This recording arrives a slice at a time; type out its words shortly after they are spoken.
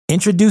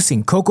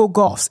Introducing Coco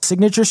Gauff's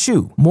signature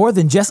shoe, more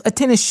than just a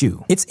tennis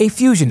shoe. It's a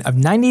fusion of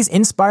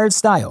 90s-inspired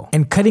style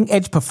and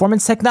cutting-edge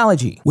performance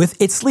technology.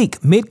 With its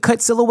sleek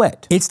mid-cut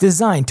silhouette, it's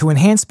designed to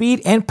enhance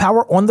speed and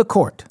power on the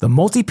court. The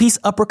multi-piece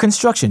upper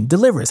construction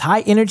delivers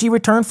high-energy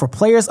return for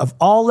players of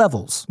all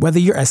levels. Whether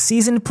you're a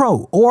seasoned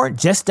pro or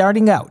just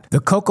starting out, the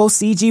Coco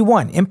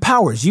CG1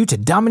 empowers you to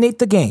dominate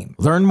the game.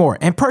 Learn more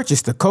and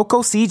purchase the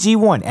Coco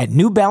CG1 at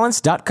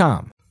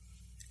NewBalance.com.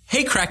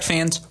 Hey, Cracked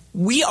fans.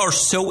 We are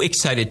so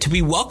excited to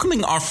be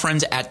welcoming our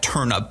friends at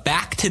Tourna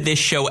back to this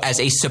show as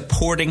a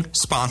supporting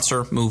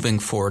sponsor moving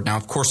forward. Now,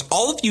 of course,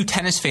 all of you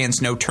tennis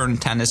fans know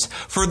Tourna Tennis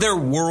for their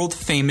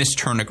world-famous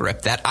Tourna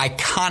grip, that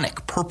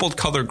iconic purple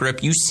color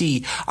grip you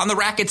see on the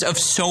rackets of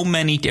so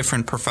many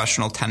different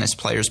professional tennis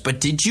players.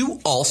 But did you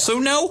also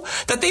know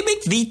that they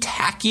make the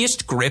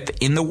tackiest grip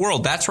in the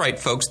world? That's right,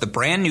 folks. The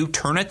brand new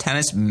Tourna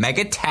Tennis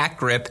Mega Tack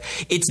Grip.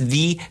 It's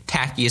the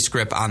tackiest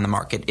grip on the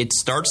market. It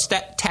starts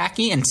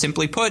tacky and,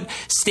 simply put,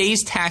 stays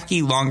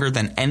tacky longer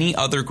than any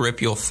other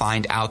grip you'll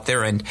find out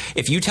there. And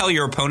if you tell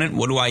your opponent,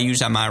 what do I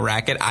use on my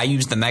racket? I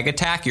use the Mega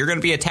Tack. You're going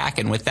to be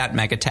attacking with that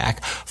Mega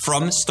Tack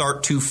from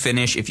start to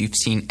finish. If you've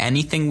seen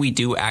anything we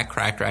do at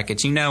Cracked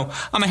Rackets, you know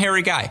I'm a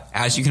hairy guy.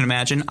 As you can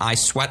imagine, I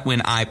sweat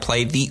when I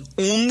play. The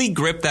only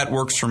grip that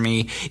works for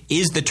me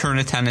is the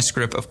Tourna Tennis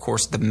grip. Of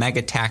course, the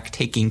Mega Tack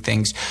taking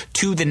things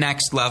to the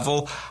next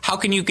level. How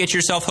can you get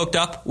yourself hooked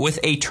up with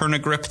a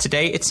Tourna grip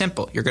today? It's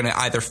simple. You're going to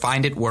either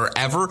find it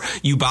wherever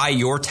you buy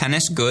your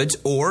tennis goods,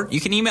 or you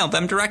can email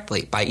them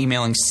directly by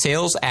emailing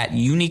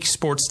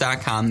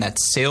sales@uniquesports.com.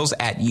 That's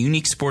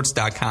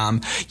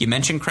sales@uniquesports.com. You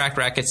mentioned Cracked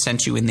Rackets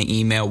sent you in the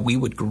email. We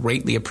would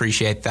greatly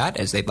appreciate that,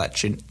 as they'd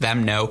let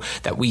them know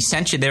that we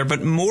sent you there.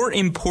 But more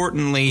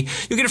importantly,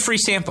 you get a free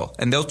sample,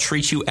 and they'll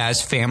treat you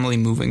as family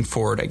moving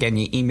forward. Again,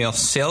 you email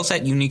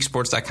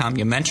sales@uniquesports.com.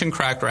 You mention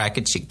Cracked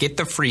Rackets. You get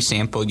the free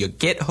sample. You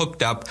get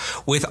hooked up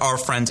with our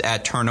friends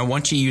at Tourna.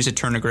 Once you use a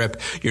Tourna grip,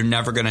 you're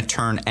never going to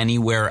turn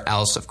anywhere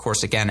else. Of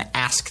course, again,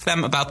 ask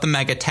them about the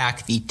Mega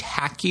Tack, the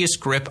tackiest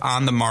grip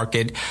on the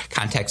market.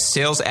 Contact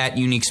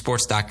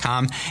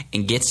sales@uniquesports.com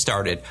and get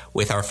started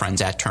with our friends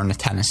at Tourna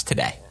Tennis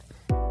today.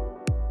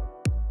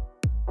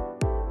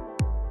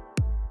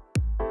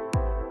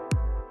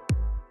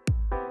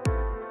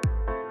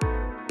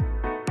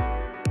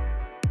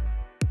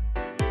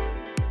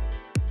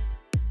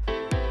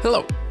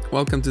 Hello,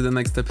 welcome to the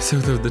next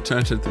episode of the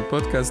Challenger Tour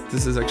podcast.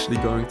 This is actually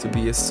going to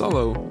be a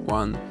solo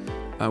one,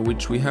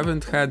 which we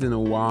haven't had in a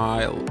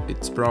while.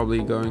 It's probably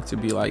going to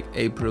be like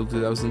April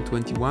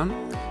 2021,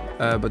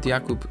 but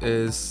Jakub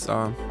is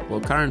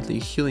currently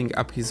healing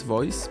up his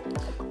voice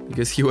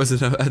because he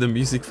was at a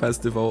music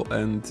festival,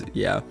 and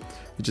he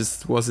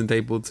just wasn't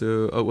able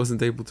to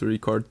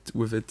record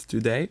with it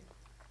today,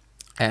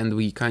 and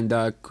we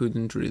kinda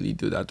couldn't really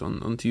do that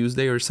on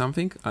Tuesday or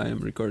something. I am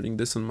recording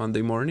this on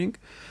Monday morning.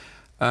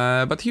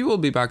 But he will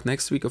be back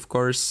next week, of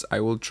course.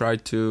 I will try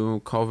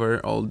to cover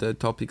all the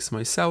topics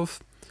myself.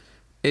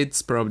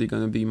 It's probably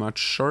going to be much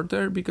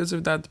shorter because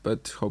of that,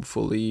 but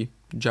hopefully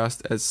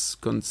just as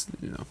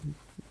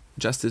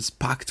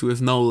packed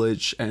with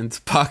knowledge and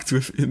packed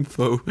with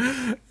info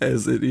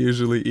as it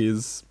usually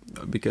is,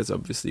 because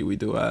obviously we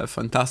do a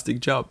fantastic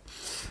job.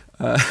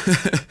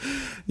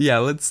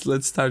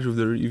 Let's start with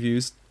the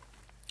reviews.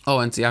 Oh,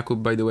 and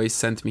Jakub, by the way,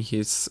 sent me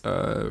his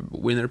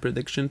winner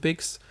prediction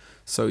picks,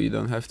 so you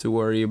don't have to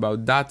worry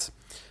about that.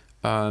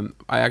 I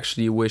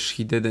actually wish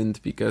he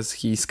didn't, because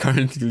he's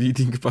currently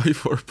leading by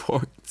 4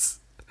 points.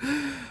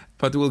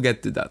 But we'll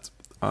get to that.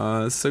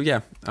 I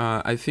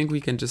think we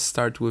can just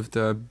start with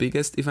the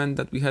biggest event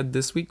that we had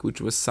this week,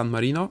 which was San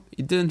Marino.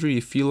 It didn't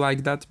really feel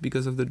like that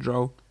because of the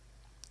draw.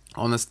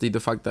 Honestly, the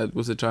fact that it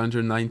was a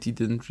Challenger 90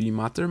 didn't really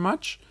matter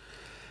much.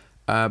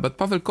 But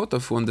Pavel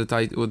Kotov won the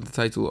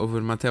title over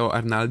Matteo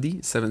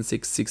Arnaldi,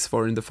 7-6,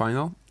 6-4 in the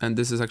final. And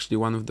this is actually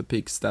one of the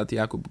picks that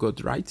Jakub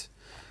got right.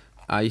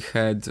 I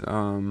had,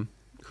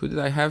 who did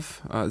I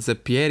have?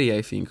 Zepieri,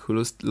 I think, who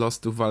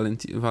lost to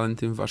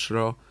Valentin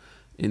Vachereau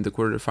in the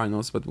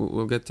quarterfinals, but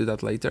we'll get to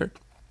that later.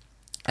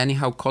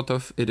 Anyhow,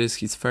 Kotov, it is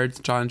his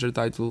third Challenger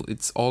title.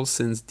 It's all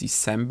since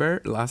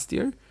December last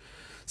year.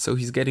 So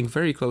he's getting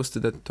very close to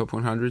the top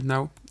 100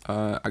 now,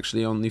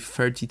 actually only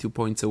 32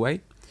 points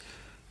away.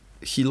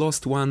 He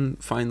lost one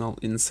final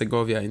in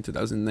Segovia in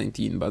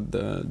 2019, but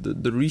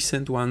the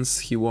recent ones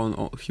he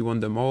won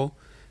them all.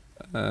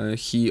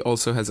 He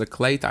also has a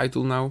clay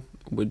title now,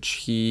 which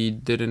he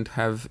didn't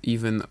have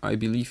even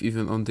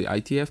on the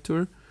ITF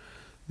tour.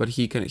 But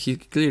he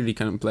clearly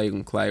can play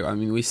on clay. I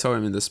mean, we saw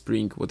him in the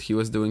spring, what he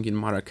was doing in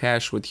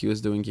Marrakesh, what he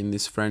was doing in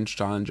these French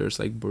challengers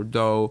like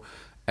Bordeaux,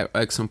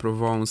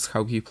 Aix-en-Provence,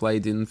 how he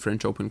played in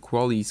French Open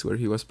qualies, where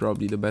he was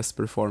probably the best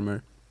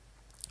performer.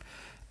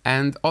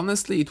 And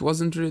honestly, it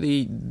wasn't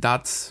really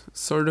that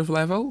sort of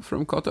level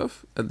from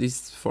Kotov, at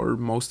least for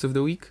most of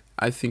the week.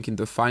 I think in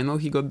the final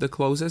he got the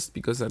closest,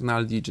 because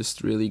Arnaldi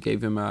just really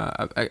gave him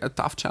a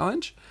tough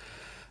challenge.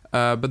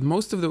 But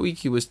most of the week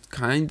he was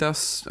kind of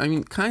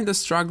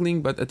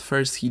struggling, but at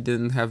first he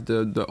didn't have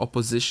the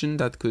opposition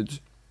that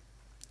could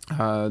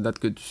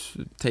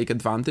take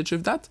advantage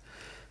of that.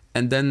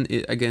 And then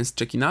against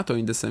Cecchinato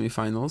in the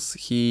semifinals,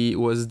 he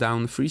was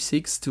down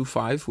 3-6,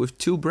 2-5 with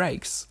 2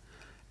 breaks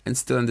and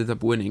still ended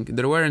up winning.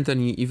 There weren't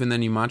even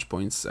any match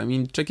points. I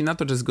mean,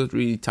 Cecchinato just got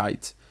really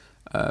tight.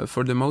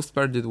 For the most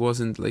part, it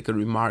wasn't like a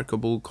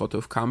remarkable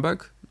Kotov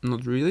comeback,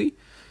 not really.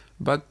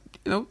 But,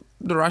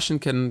 the Russian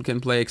can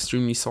play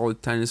extremely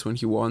solid tennis when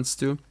he wants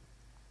to.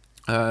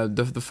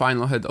 The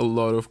final had a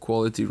lot of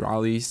quality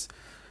rallies.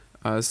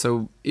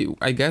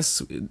 I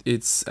guess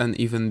it's an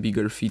even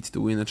bigger feat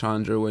to win a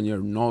challenger when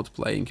you're not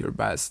playing your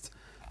best.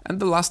 And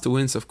the last 2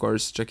 wins, of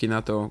course,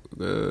 Cecchinato,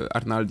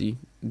 Arnaldi,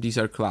 these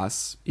are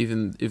class.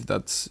 Even if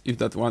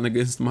that one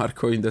against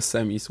Marco in the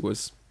semis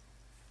was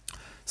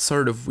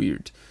sort of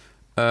weird.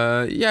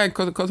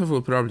 Kotov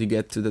will probably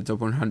get to the top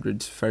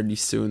 100 fairly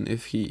soon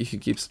if he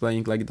keeps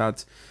playing like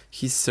that.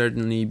 He's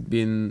certainly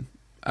been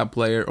a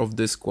player of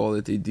this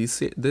quality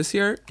this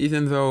year,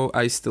 even though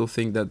I still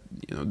think that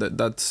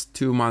that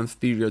 2-month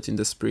period in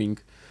the spring,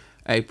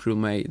 April,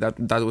 May,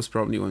 that was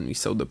probably when we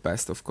saw the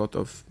best of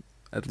Kotov,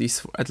 at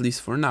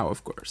least for now,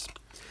 of course.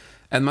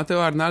 And Matteo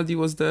Arnaldi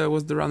was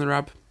the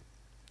runner-up.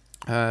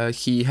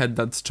 He had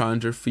that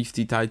Challenger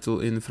 50 title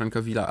in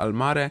Francavilla al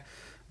Mare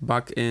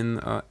back in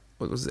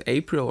what was it,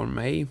 April or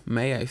May,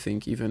 I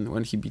think, even,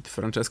 when he beat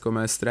Francesco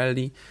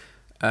Maestrelli.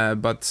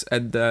 But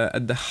at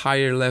the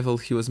higher level,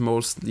 he was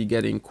mostly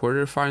getting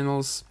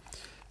quarterfinals.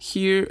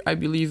 Here, I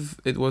believe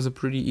it was a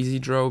pretty easy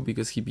draw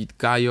because he beat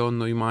Gaio,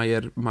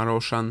 Neumayer,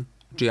 Maroshan,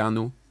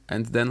 Gianu,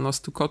 and then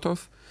lost to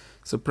Kotov.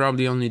 So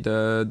probably only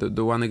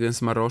the one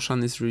against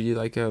Maroshan is really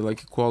like a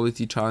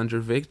quality challenger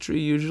victory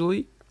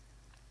usually.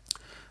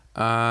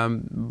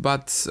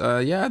 Just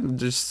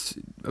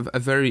a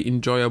very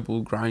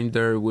enjoyable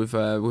grinder with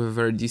a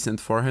very decent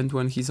forehand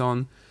when he's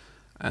on.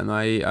 And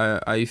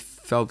I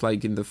felt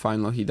like in the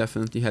final he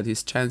definitely had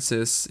his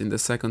chances. In the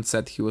second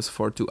set he was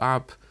 4-2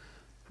 up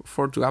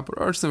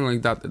or something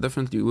like that,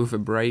 definitely with a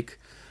break.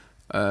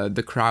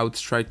 The crowd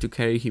tried to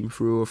carry him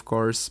through, of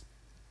course.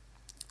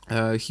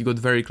 He got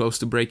very close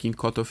to breaking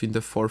Kotov in the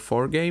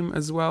 4-4 game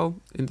as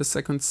well in the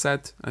second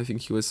set. I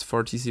think he was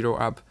 40-0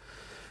 up,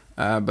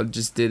 but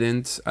just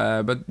didn't.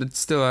 But it's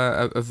still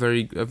a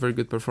very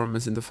good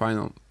performance in the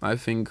final. I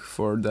think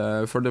for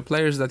the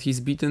players that he's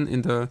beaten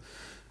in the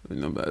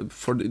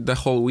for the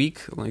whole week,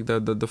 like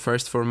the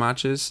first 4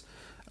 matches,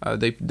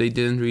 they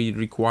didn't really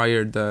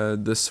require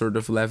the sort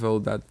of level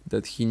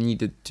that he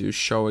needed to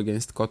show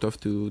against Kotov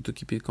to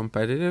keep it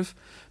competitive.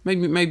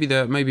 Maybe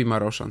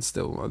Maroshan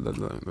still.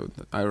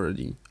 I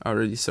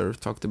already sort of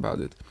talked about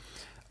it.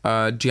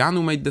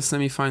 Gianu made the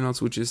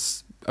semifinals, which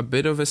is a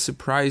bit of a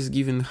surprise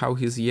given how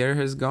his year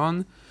has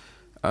gone.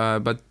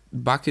 But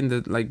back in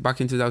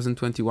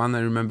 2021, I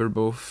remember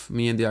both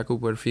me and Jakub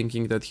were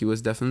thinking that he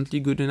was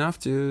definitely good enough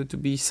to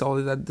be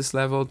solid at this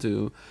level,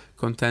 to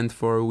contend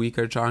for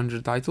weaker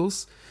challenger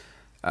titles.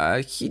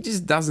 He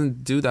just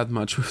doesn't do that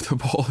much with the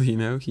ball,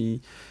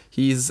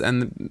 He's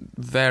a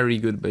very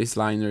good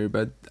baseliner,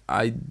 but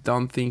I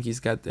don't think he's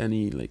got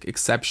any like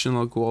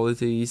exceptional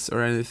qualities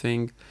or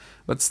anything.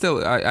 But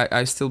still,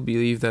 I still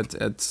believe that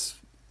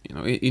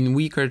in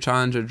weaker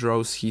challenger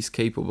draws, he's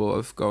capable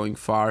of going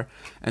far.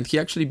 And he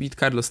actually beat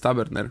Carlos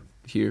Taberner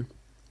here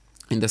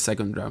in the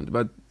second round.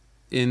 But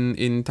in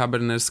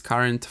Taberner's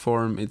current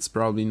form, it's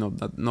probably not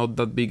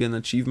that big an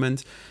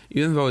achievement,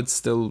 even though it's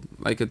still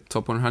like a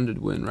top 100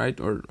 win, right?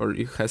 Or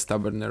has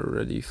Taberner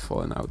already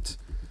fallen out?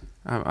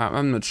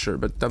 I'm not sure,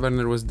 but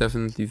Taberner was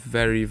definitely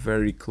very,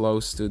 very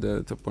close to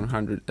the top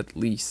 100 at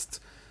least.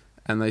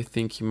 And I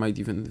think he might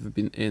even have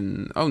been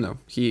in... Oh no,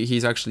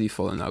 he's actually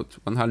fallen out.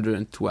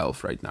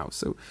 112 right now.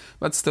 So,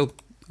 but still,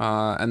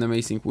 an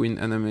amazing win,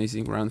 an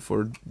amazing run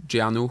for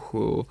Gianu,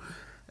 who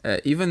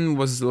even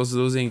was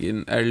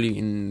losing early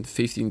in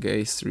 15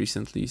 games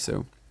recently.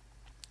 So,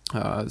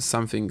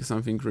 something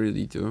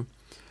really to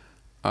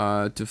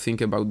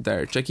think about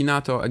there.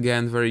 Cecchinato,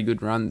 again, very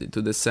good run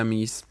to the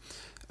semis.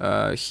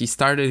 He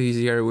started his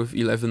year with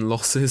 11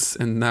 losses,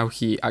 and now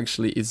he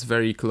actually is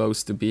very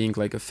close to being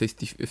like a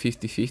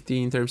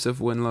 50-50 in terms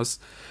of win-loss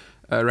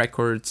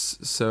records.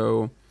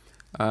 So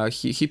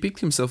he picked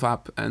himself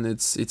up, and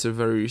it's a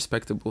very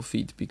respectable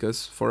feat,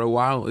 because for a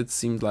while it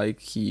seemed like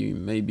he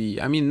maybe,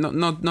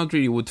 not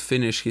really would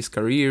finish his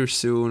career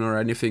soon or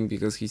anything,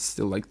 because he's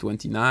still like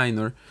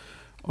 29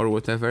 or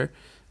whatever.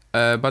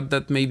 But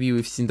that maybe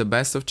we've seen the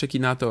best of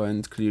Cecchinato,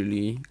 and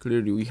clearly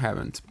we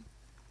haven't.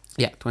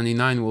 Yeah,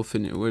 29 will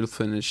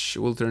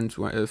turn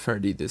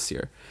 30 this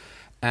year.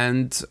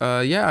 And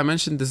I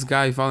mentioned this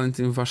guy,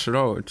 Valentin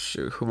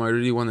Vacherov, whom I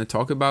really want to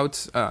talk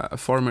about, a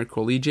former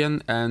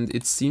collegian, and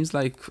it seems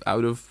like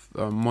out of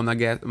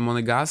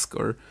Monegasque,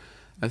 or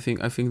I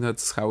think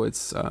that's how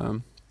it's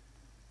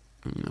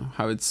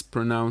how it's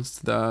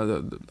pronounced,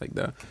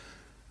 the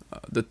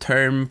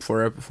term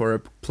for a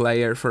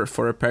player,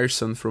 for a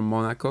person from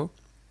Monaco.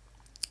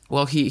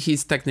 Well,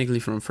 he's technically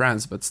from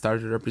France, but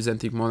started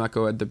representing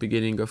Monaco at the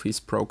beginning of his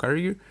pro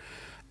career,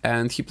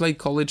 and he played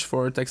college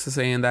for Texas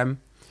A&M.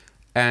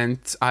 And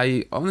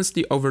I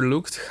honestly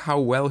overlooked how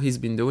well he's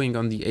been doing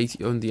on the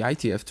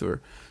ITF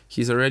tour.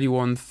 He's already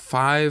won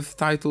 5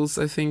 titles,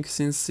 I think,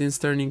 since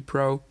turning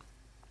pro.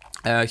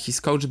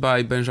 He's coached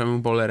by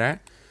Benjamin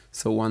Bolleret,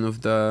 so one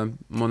of the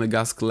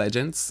Monegasque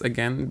legends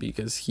again,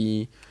 because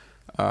he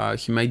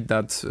made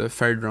that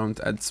third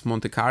round at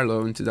Monte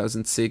Carlo in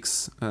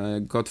 2006,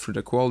 got through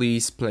the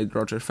qualies, played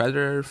Roger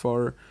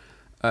Federer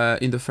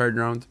in the third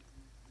round,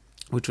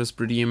 which was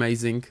pretty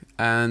amazing.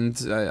 And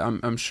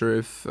I'm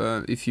sure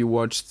if you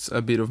watched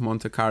a bit of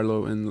Monte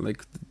Carlo in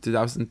like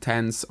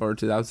 2010s or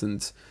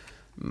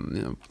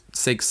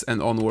 2006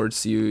 and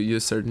onwards, you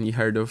certainly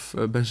heard of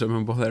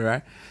Benjamin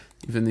Bolleret,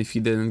 even if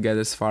you didn't get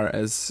as far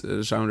as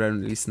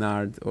Jean-René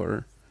Lisnard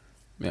or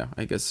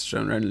I guess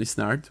Jean-René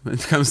Lisnard when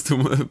it comes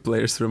to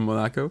players from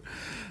Monaco.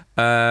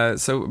 But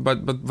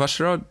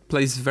Vacherot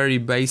plays very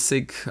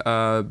basic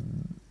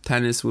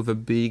tennis with a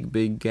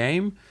big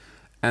game,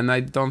 and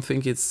I don't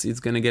think it's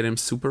gonna get him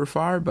super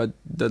far. But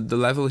the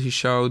level he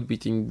showed,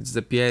 beating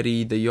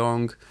Zepieri, De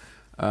Jong,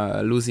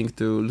 losing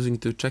to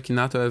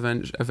Cecchinato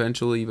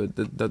eventually, but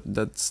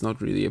that's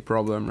not really a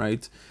problem,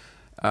 right?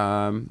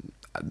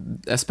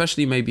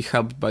 Especially maybe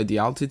helped by the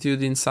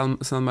altitude in San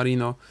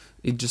Marino.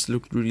 It just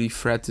looked really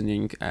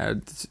threatening,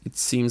 and it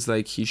seems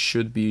like he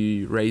should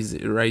be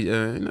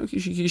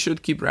he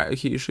should keep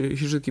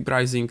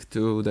rising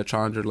to the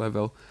challenger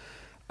level.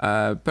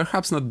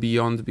 Perhaps not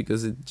beyond,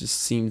 because it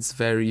just seems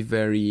very,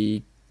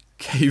 very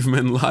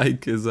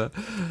caveman-like is a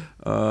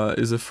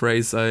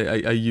phrase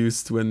I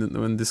used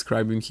when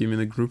describing him in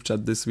a group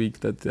chat this week,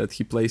 that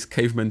he plays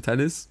caveman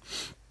tennis,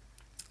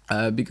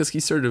 because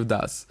he sort of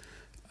does.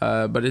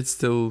 But it's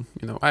still,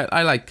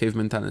 I like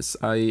caveman tennis.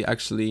 I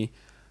actually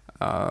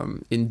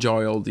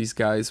enjoy all these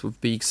guys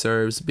with big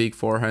serves, big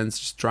forehands,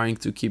 just trying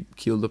to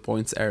kill the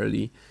points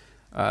early.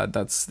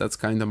 That's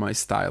kind of my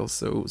style.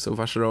 So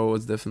Vacherot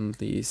was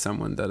definitely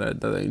someone that I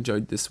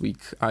enjoyed this week.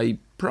 I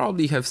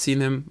probably have seen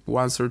him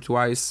once or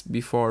twice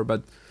before,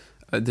 but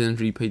I didn't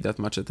really pay that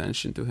much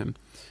attention to him.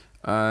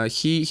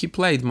 He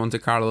played Monte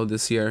Carlo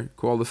this year,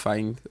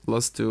 qualifying,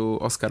 lost to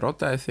Oscar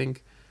Rota, I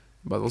think,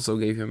 but also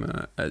gave him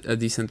a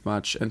decent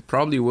match, and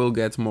probably will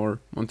get more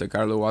Monte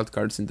Carlo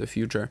wildcards in the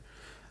future.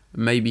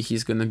 Maybe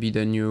he's gonna be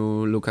the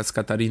new Lucas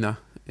Catarina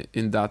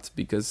in that,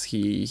 because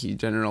he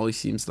generally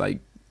seems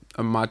like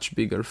a much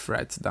bigger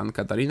threat than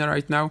Catarina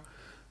right now.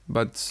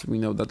 But we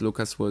know that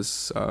Lucas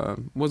was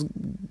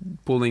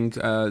pulling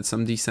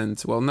some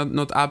decent, well,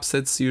 not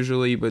upsets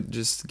usually, but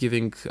just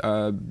giving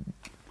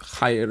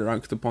higher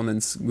ranked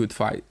opponents a good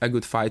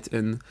fight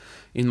in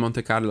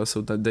Monte Carlo,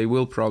 so that they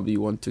will probably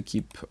want to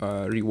keep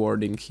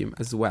rewarding him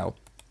as well.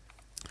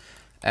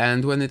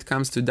 And when it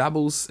comes to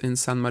doubles in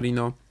San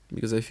Marino,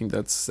 because I think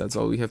that's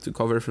all we have to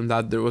cover from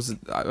that, there was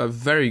a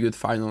very good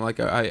final. Like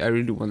I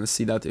really want to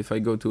see that if I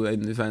go to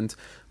an event.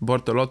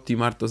 Bortolotti,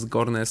 Martos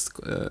Gornes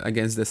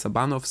against the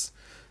Sabanovs.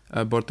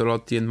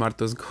 Bortolotti and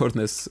Martos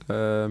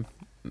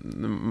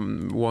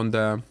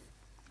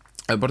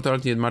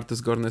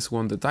Gornes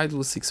won the title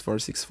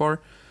 6-4,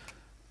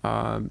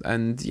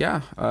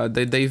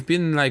 6-4. They've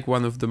been like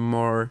one of the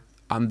more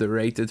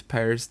underrated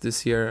pairs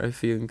this year, I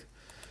think.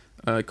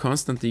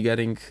 Constantly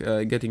getting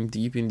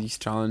deep in these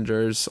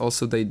challengers.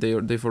 Also,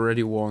 they've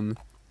already won.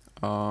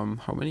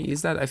 How many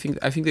is that? I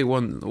think they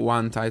won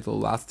 1 title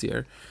last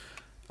year.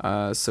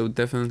 So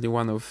definitely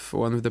one of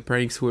the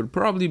pairings who will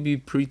probably be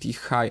pretty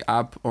high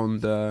up on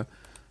the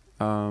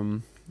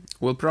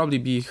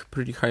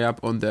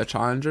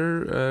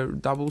challenger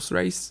doubles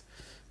race,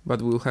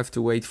 but we'll have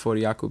to wait for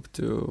Jakub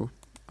to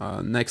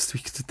next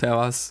week to tell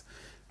us.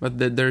 But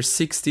they're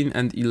 16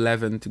 and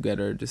 11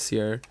 together this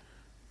year.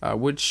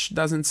 Which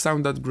doesn't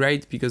sound that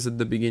great, because at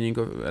the beginning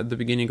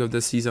of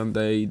the season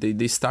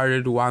they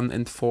started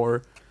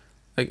 1-4.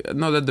 Like,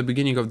 not at the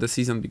beginning of the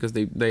season, because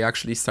they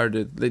actually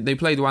started. They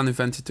played one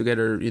event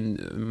together in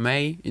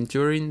May in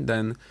Turin,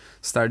 then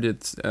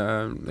started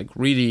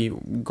really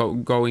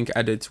going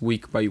at it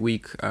week by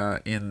week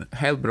in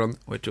Heilbronn,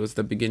 which was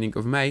the beginning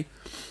of May.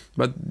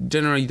 But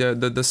generally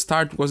the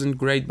start wasn't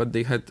great, but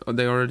they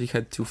already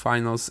had 2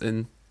 finals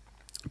in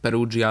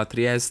Perugia,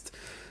 Trieste.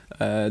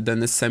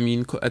 Then a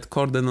semi at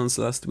Cordenons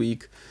last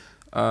week,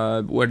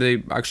 where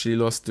they actually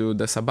lost to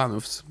the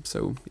Sabanovs.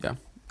 So yeah,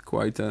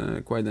 quite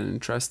an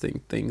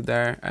interesting thing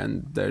there,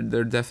 and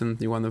they're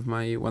definitely one of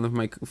my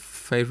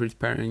favorite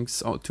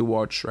pairings to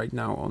watch right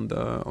now on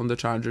the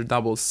challenger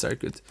doubles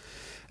circuit.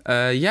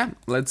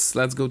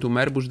 Let's go to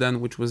Meerbusch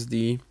then, which was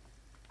the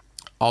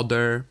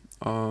other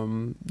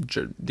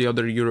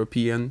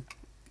European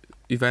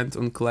event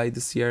on clay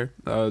this week.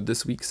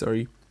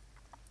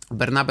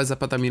 Bernabe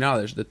Zapata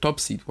Miralles, the top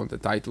seed, won the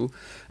title,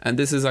 and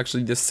this is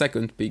actually the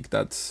second pick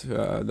that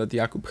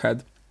Jakub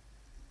had.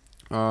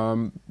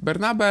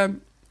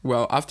 Bernabe,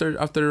 well, after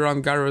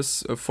Roland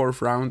Garros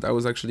 4th round, I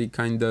was actually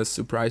kind of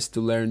surprised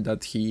to learn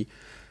that he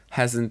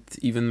hasn't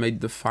even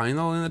made the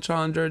final in a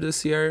challenger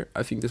this year.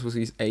 I think this was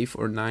his 8th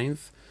or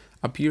 9th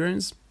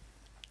appearance,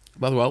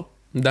 but well,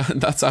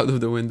 that's out of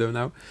the window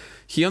now.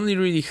 He only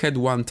really had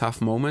one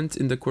tough moment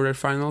in the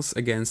quarterfinals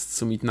against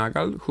Sumit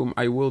Nagal, whom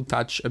I will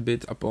touch a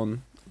bit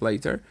upon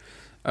later.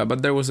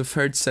 But there was a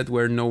third set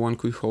where no one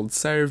could hold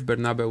serve.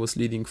 Bernabe was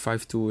leading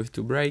 5-2 with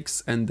 2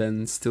 breaks and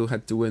then still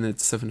had to win it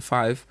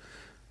 7-5.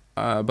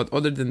 But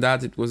other than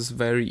that, it was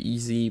very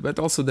easy. But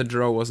also the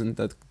draw wasn't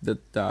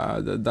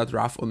that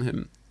rough on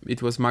him.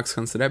 It was Max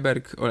Hans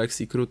Reberg,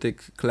 Oleksiy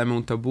Krutik,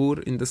 Clement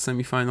Tabur in the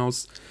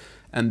semifinals,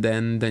 and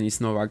then Denis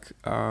Novak.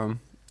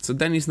 So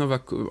Denis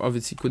Novak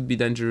obviously could be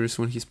dangerous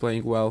when he's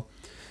playing well,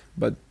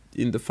 but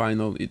in the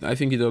final, I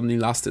think it only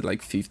lasted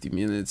like 50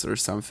 minutes or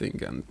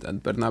something, and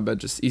Bernabe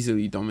just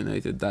easily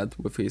dominated that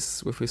with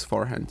his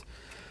forehand.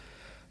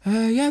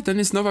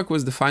 Denis Novak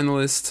was the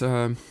finalist.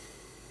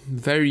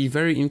 Very,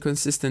 very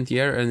inconsistent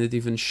year, and it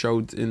even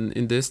showed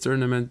in this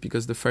tournament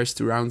because the first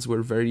 2 rounds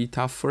were very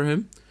tough for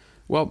him.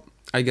 Well,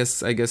 I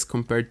guess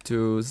compared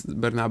to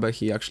Bernabe,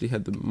 he actually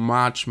had a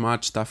much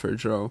tougher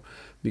draw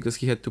because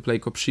he had to play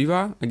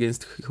Kopshiva,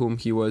 against whom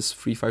he was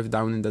 3-5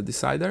 down in the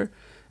decider,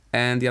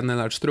 and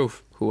Jan-Lennard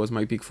Struff, who was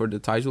my pick for the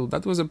title.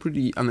 That was a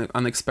pretty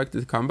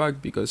unexpected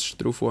comeback because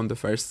Struff won the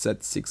first set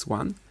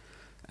 6-1,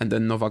 and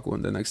then Novak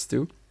won the next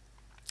 2.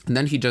 And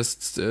then he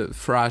just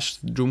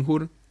thrashed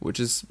Dzumhur, which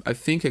is, I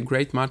think, a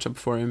great matchup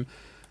for him.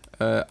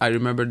 I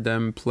remember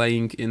them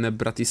playing in a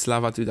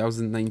Bratislava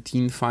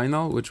 2019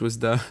 final, which was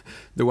the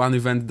one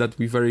event that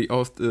we very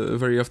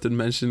often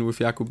mention with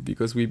Jakub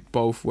because we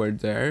both were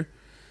there,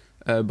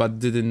 but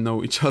didn't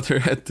know each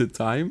other at the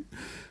time,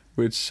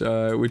 which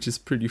is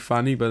pretty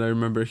funny. But I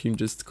remember him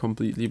just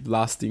completely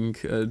blasting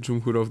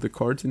Dzumhur off the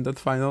court in that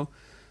final.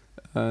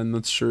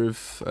 Not sure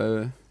if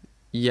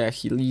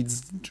he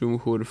leads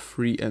Dzumhur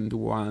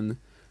 3-1.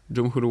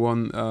 Dzumhur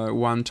won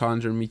one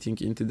challenger meeting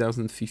in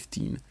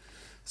 2015.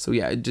 So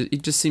yeah,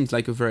 it just seems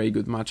like a very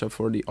good matchup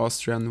for the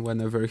Austrian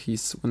whenever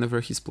he's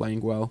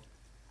playing well.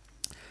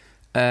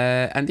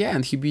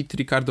 And he beat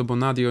Riccardo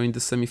Bonadio in the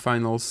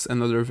semifinals.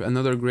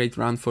 Another great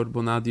run for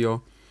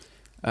Bonadio,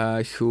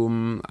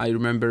 whom I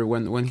remember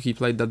when he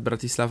played that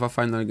Bratislava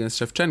final against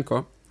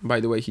Shevchenko. By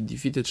the way, he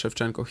defeated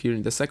Shevchenko here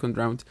in the second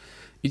round.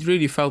 It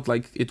really felt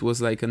like it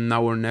was like a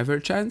now or never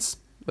chance,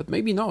 but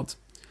maybe not.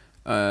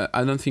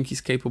 I don't think he's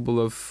capable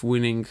of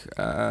winning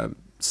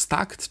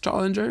stacked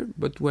challenger,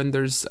 but when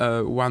there's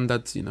one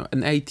that,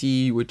 an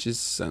 80, which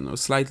is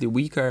slightly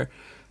weaker,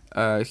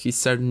 he's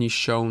certainly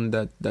shown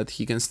that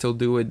he can still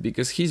do it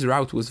because his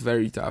route was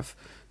very tough.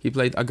 He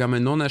played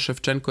Agamennone,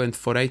 Shevchenko, and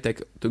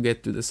Foreitek to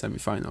get to the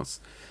semifinals.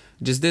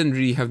 Just didn't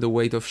really have the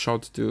weight of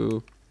shot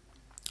to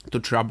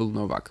trouble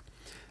Novak.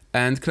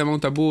 And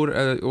Clement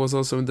Tabur was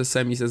also in the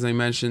semis, as I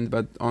mentioned,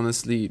 but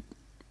honestly,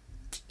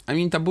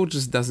 Tabur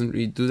just doesn't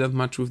really do that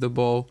much with the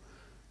ball.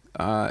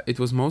 It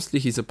was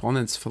mostly his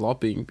opponents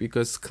flopping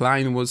because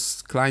Klein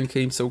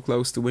came so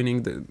close to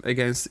winning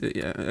against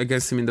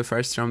him in the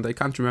first round. I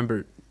can't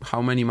remember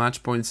how many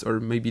match points, or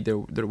maybe there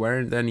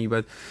weren't any,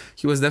 but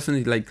he was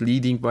definitely like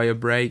leading by a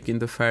break in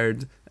the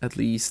third at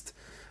least.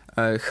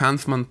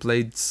 Hanfmann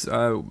played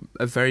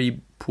a very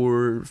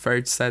poor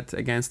third set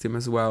against him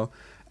as well,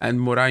 and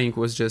Moraing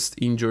was just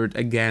injured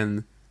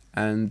again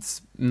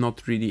and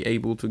not really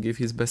able to give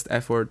his best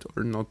effort,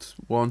 or not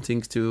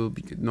wanting to,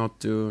 not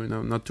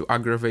to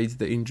aggravate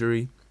the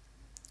injury.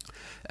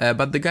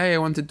 But the guy I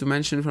wanted to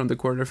mention from the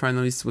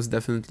quarterfinalists was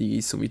definitely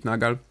Sumit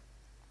Nagal.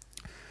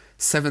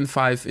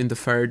 7-5 in the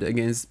third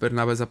against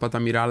Bernabe Zapata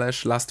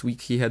Miralles. Last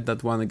week he had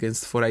that one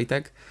against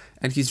Foreitek,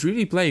 and he's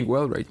really playing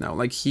well right now.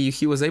 Like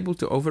he was able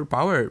to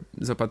overpower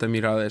Zapata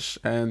Miralles,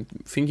 and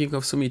thinking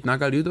of Sumit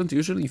Nagal, you don't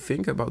usually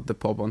think about the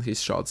pop on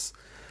his shots.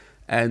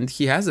 And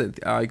he has it.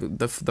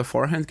 The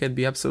forehand can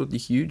be absolutely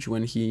huge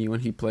when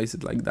he plays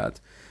it like that.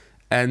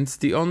 And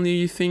the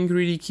only thing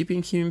really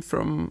keeping him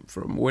from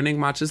winning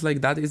matches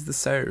like that is the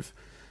serve.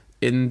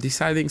 In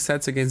deciding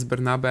sets against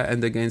Bernabe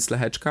and against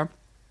Lehečka,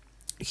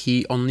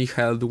 he only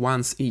held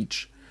once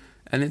each,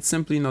 and it's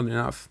simply not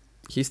enough.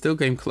 He still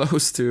came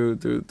close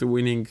to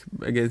winning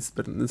against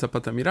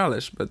Zapata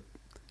Miralles, but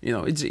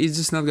it's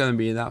just not gonna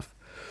be enough.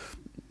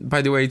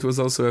 By the way, it was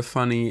also a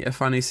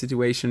funny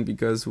situation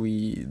because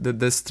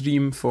the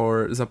stream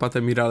for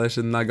Zapata Miralles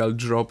and Nagal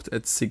dropped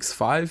at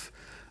 6-5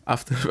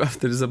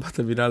 after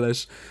Zapata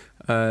Miralles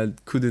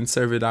couldn't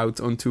serve it out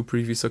on 2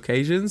 previous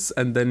occasions,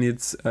 and then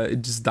it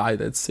just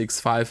died at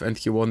 6-5, and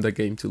he won the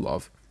game to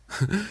love,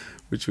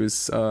 which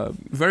was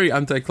very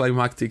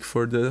anticlimactic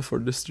for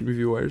the stream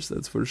viewers,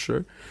 that's for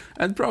sure,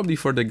 and probably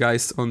for the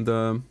guys on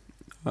the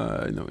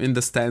in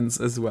the stands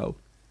as well.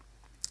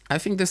 I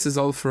think this is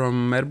all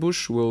from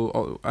Meerbusch.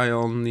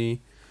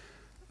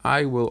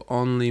 I will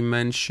only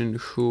mention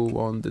who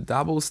won the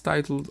doubles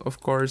title, of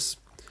course.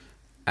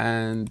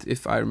 And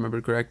if I remember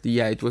correctly,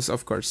 it was,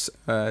 of course,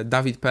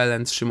 David Pell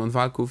and Szymon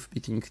Walków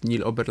beating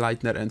Neil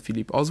Oberleitner and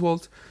Philipp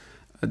Oswald.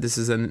 This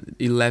is an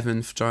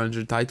 11th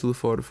challenger title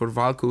for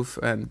Walków,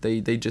 and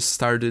they just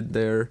started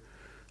their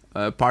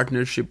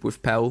partnership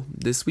with Pell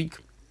this week.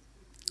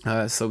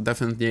 So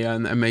definitely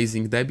an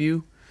amazing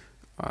debut.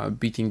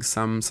 Beating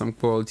some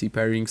quality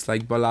pairings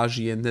like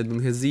Balaji and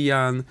Edmund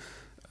Hesian.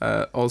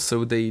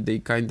 Also, they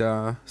kind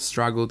of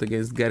struggled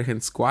against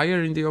Gerhard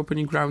Squire in the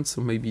opening round, so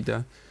maybe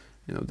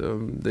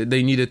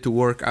they needed to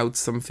work out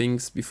some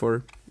things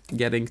before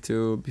getting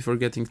to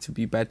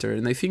be better.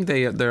 And I think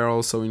they're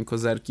also in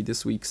Kozerki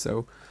this week,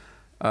 so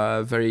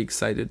very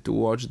excited to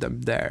watch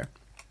them there.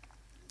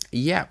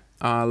 Yeah,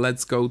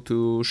 let's go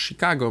to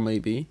Chicago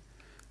maybe,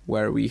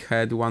 where we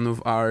had one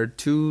of our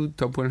 2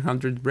 top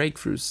 100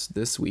 breakthroughs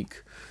this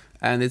week.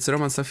 And it's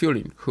Roman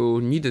Safiullin,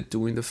 who needed to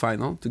win the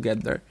final to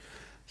get there.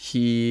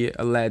 He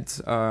led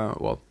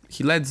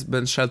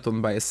Ben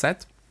Shelton by a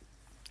set,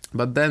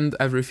 but then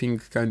everything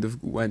kind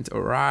of went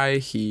awry.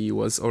 He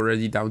was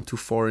already down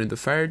 2-4 in the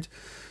third,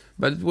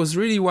 but it was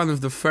really one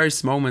of the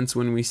first moments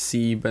when we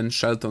see Ben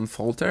Shelton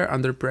falter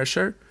under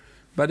pressure.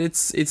 But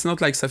it's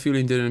not like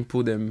Safiullin didn't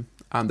put him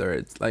under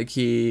it. Like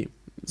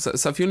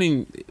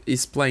Safiullin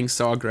is playing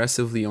so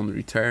aggressively on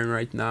return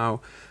right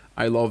now.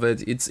 I love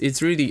it.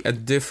 It's really a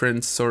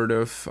different sort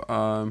of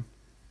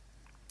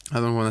I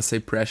don't want to say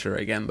pressure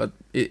again, but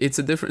it's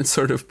a different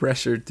sort of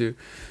pressure to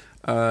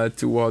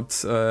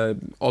what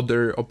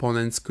other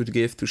opponents could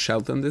give to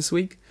Shelton this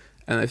week,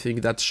 and I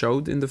think that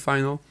showed in the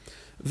final.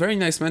 Very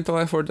nice mental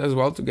effort as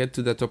well to get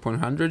to the top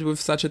 100 with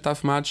such a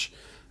tough match.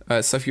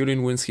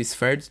 Safiullin wins his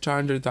third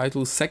challenger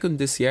title, second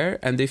this year,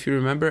 and if you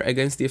remember,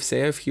 against the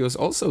FCF, he was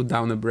also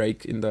down a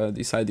break in the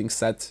deciding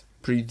set,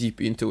 pretty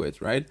deep into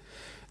it, right?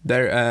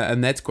 There, a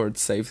net court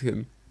saved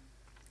him.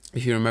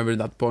 If you remember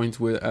that point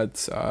at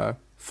 4-3,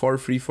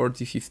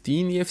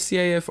 40-15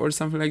 FCAF or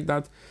something like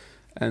that,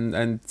 and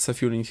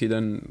Safiullin hit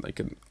like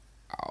an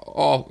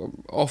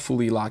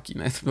awfully lucky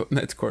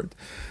net court,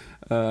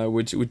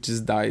 which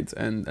just died,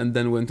 and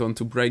then went on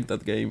to break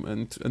that game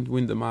and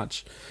win the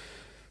match.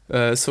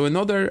 So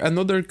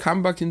another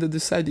comeback in the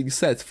deciding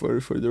set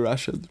for the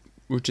Russian,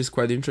 which is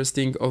quite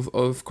interesting.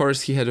 Of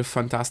course, he had a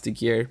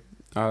fantastic year.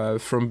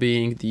 From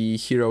being the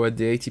hero at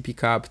the ATP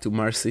Cup to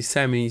Marseille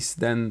semis,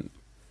 then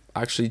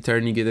actually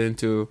turning it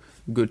into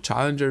good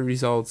challenger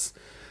results.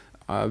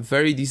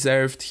 Very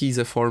deserved. He's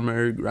a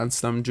former Grand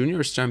Slam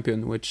Juniors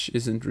champion, which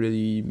isn't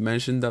really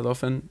mentioned that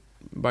often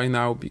by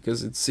now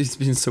because it's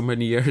been so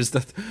many years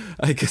that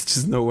I guess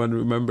just no one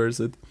remembers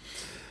it.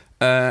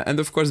 And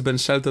of course, Ben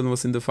Shelton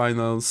was in the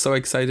final. So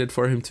excited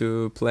for him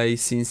to play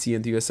Cincy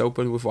and US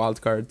Open with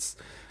wildcards.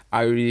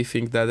 I really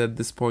think that at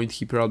this point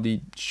he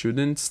probably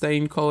shouldn't stay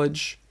in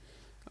college.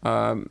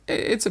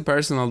 It's a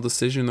personal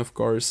decision, of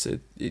course.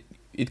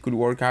 It could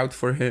work out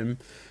for him,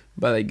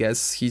 but I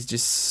guess he's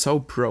just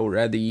so pro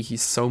ready.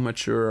 He's so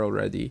mature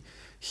already.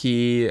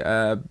 He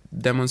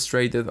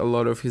demonstrated a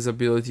lot of his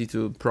ability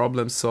to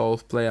problem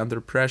solve, play under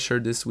pressure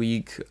this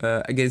week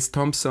against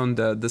Thompson.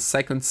 The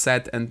second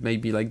set and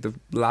maybe like the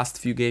last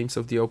few games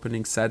of the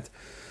opening set.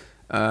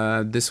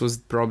 This was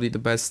probably the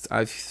best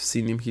I've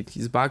seen him hit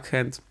his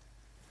backhand.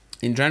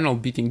 In general,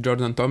 beating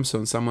Jordan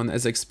Thompson, someone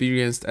as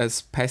experienced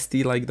as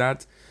Pesty like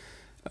that,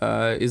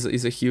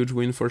 is a huge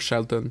win for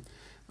Shelton.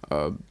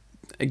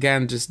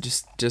 Again,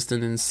 just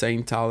an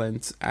insane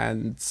talent,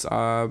 and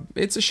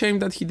it's a shame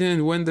that he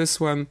didn't win this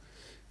one.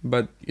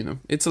 But you know,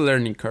 it's a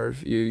learning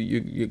curve.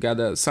 You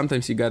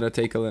gotta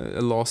take a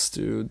loss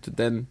to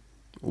then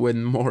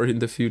win more in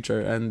the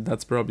future, and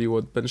that's probably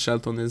what Ben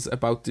Shelton is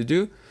about to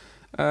do.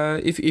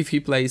 If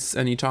he plays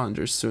any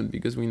challengers soon,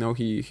 because we know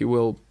he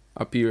will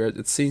appear at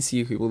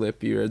Cincy, he will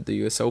appear at the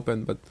US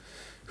Open, but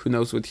who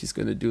knows what he's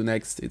gonna do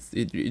next.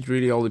 It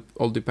really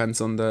all depends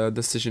on the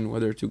decision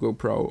whether to go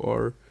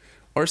pro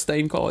or stay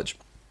in college.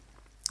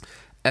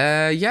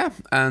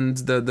 And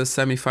the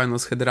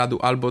semi-finals had Radu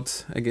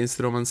Albot against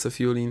Roman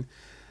Safiullin.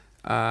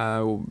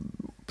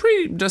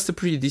 Just a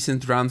pretty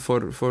decent run for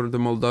the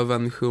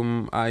Moldovan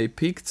whom I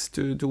picked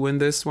to win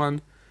this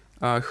one.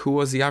 Who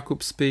was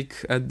Jakub's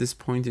pick at this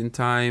point in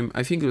time?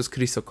 I think it was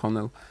Chris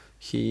O'Connell.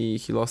 He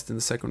lost in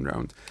the second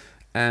round,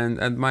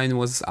 and mine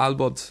was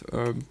Albot.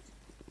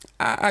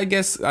 I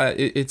guess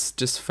it's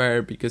just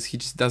fair because he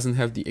just doesn't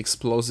have the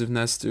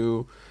explosiveness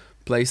to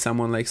play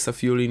someone like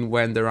Safiullin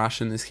when the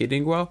Russian is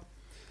hitting well.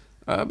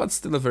 But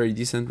still a very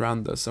decent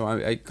round, so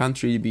I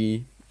can't really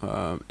be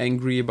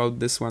angry about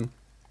this one.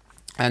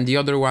 And the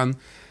other one,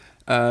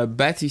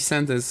 Betty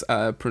sent us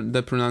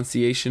the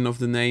pronunciation of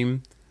the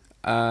name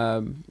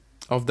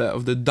of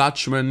the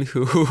Dutchman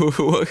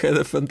who had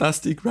a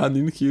fantastic run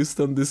in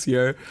Houston this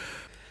year.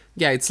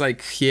 Yeah, it's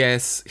like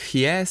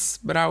Hies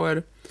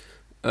Brouwer.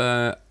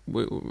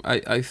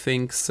 I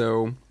think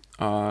so.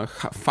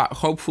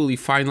 Hopefully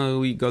finally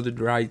we got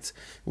it right.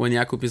 When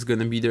Jakub is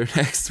gonna be there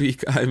next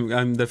week,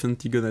 I'm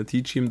definitely gonna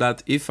teach him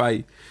that if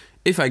I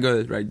got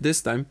it right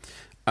this time.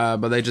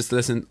 But I just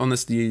listened.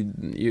 Honestly,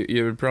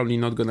 you're probably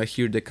not gonna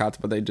hear the cut,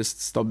 but I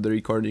just stopped the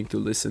recording to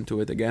listen to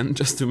it again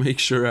just to make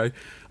sure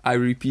I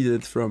repeat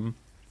it from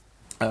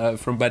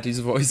Betty's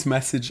voice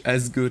message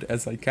as good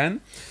as I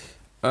can.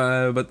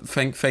 But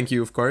thank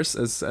you, of course,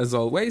 as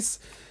always.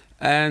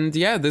 And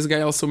yeah, this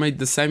guy also made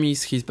the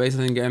semis. His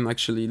baseline game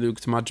actually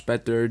looked much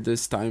better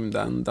this time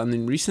than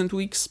in recent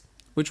weeks,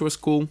 which was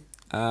cool.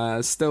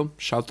 Still,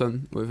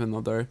 Shelton with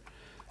another.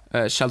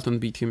 Shelton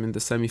beat him in the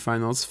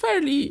semifinals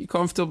fairly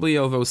comfortably,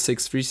 although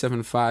 6-3,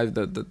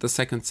 7-5. The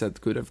second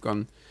set could have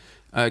gone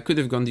Could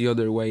have gone the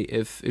other way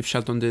if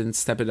Shelton didn't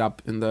step it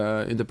up in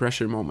the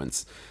pressure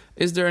moments.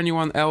 Is there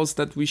anyone else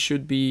that we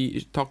should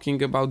be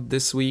talking about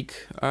this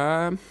week?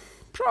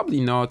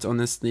 Probably not,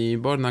 honestly.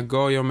 Borna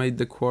Gojo made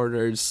the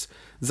quarters.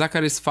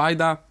 Zakaris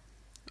Fajda,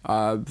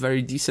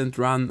 very decent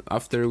run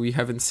after we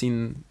haven't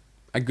seen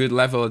a good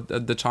level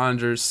at the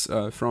challengers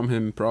from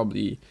him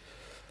probably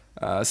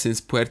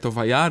since Puerto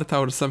Vallarta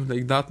or something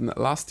like that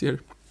last year.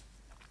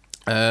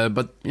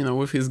 But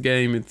with his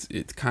game,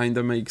 it kind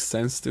of makes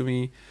sense to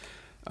me.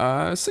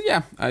 So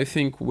yeah, I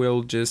think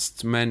we'll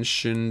just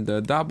mention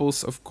the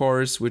doubles, of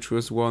course, which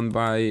was won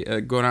by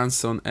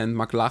Goranson and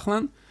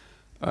McLachlan.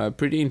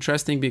 Pretty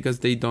interesting because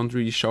they don't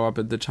really show up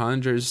at the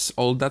challengers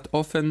all that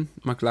often.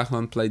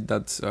 McLachlan played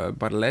that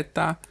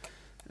Barletta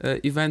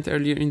event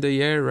earlier in the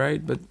year,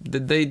 right? But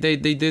they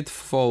did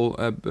fall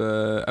a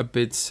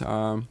bit.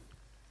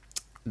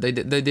 They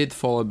did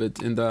fall a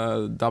bit in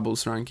the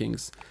doubles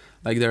rankings.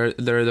 Like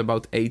they're at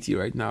about 80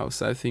 right now.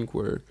 So I think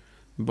we're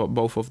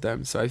both of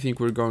them. So I think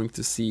we're going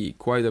to see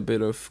quite a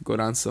bit of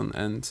Goranson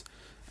and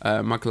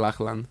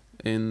McLachlan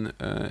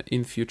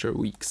in future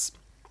weeks.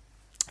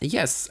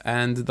 Yes,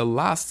 and the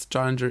last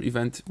challenger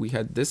event we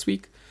had this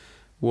week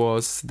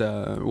was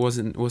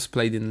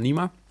played in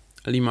Lima.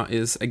 Lima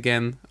is,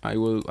 again, I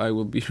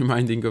will be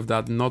reminding of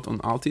that, not on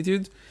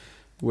altitude,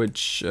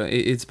 which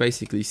it's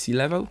basically sea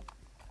level.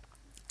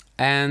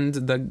 And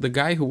the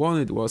guy who won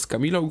it was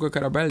Camilo Ugo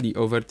Carabelli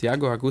over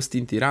Thiago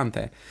Agustin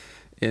Tirante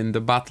in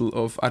the battle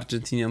of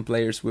Argentinian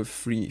players with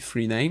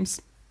three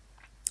names.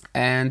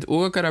 And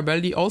Ugo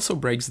Carabelli also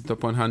breaks the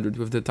top 100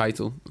 with the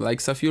title, like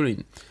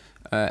Safiullin.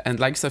 And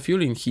like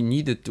Safiullin, he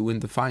needed to win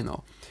the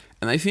final.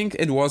 And I think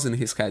it was in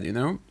his head,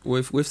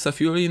 With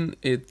Safiullin,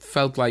 it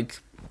felt like,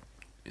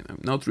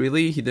 not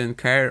really. He didn't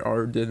care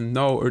or didn't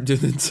know or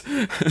didn't.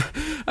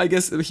 I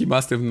guess he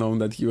must have known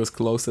that he was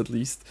close at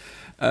least.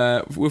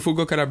 With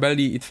Ugo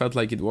Carabelli, it felt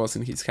like it was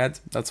in his head,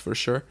 that's for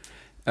sure.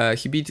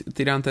 He beat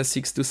Tirante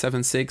 6-2,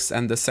 7-6,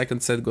 and the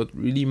second set got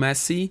really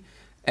messy.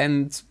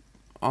 And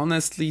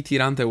honestly,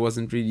 Tirante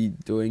wasn't really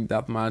doing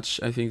that much.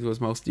 I think it was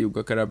mostly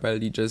Ugo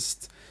Carabelli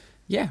just...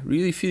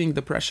 really feeling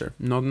the pressure,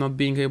 not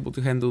being able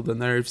to handle the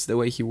nerves the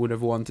way he would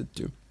have wanted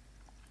to.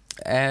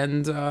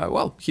 And,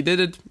 he did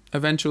it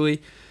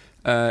eventually.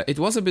 It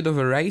was a bit of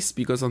a race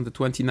because on the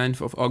 29th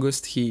of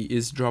August he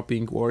is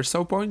dropping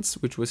Warsaw points,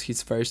 which was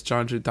his first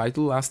challenger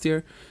title last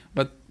year.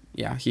 But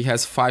yeah, he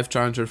has 5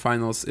 challenger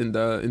finals in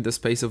the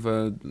space of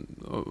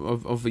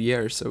a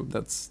year, so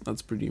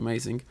that's pretty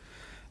amazing.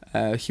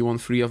 He won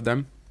 3 of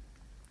them.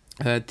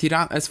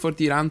 As for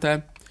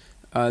Tirante,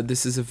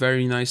 this is a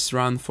very nice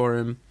run for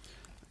him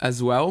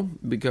as well,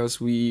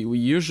 because we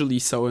usually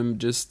saw him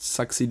just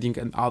succeeding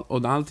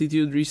on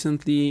altitude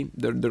recently.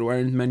 There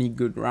weren't many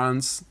good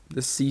runs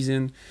this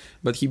season,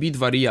 but he beat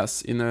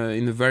Varias in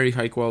a very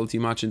high quality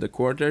match in the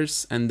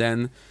quarters, and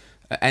then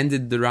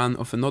ended the run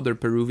of another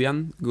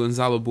Peruvian,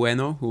 Gonzalo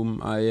Bueno,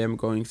 whom I am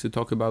going to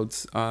talk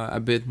about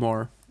a bit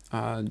more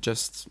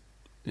just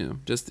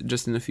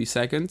in a few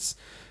seconds.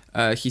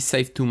 He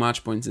saved 2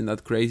 match points in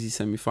that crazy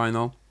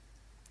semi-final.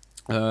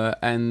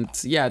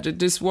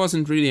 This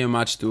wasn't really a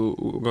match to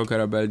Ugo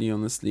Carabelli,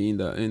 honestly,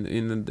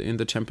 in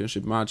the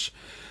championship match.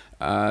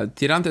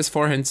 Tirante's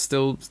forehand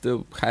still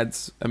had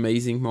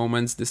amazing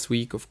moments this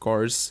week, of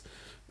course,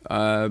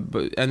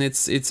 but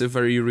it's a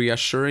very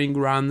reassuring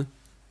run.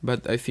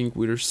 But I think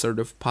we're sort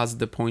of past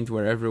the point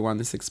where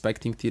everyone is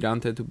expecting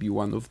Tirante to be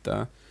one of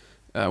the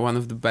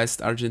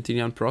best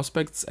Argentinian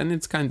prospects, and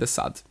it's kind of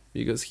sad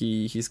because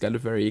he's got a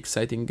very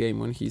exciting game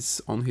when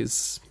he's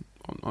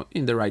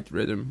in the right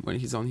rhythm, when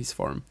he's on his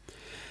form.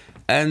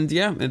 And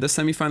in the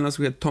semifinals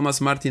we had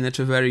Thomas Martin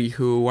Echeverry,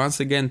 who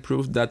once again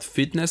proved that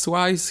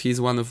fitness-wise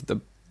he's one of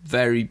the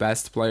very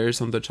best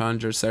players on the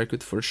challenger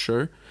circuit for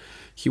sure.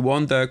 He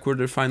won his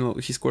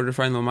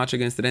quarterfinal match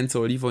against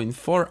Renzo Olivo in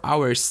 4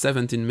 hours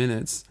 17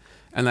 minutes,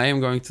 and I am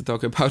going to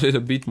talk about it a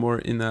bit more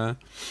in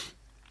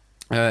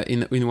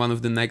one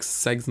of the next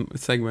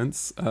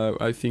segments.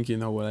 I think you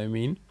know what I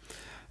mean.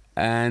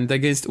 And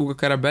against Ugo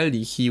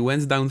Carabelli, he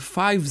went down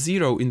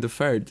 5-0 in the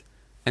third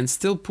and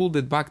still pulled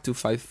it back to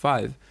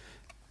 5-5.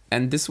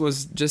 And this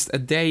was just a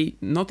day,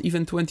 not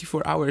even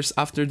 24 hours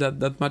after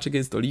that match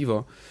against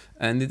Olivo.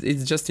 And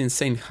it's just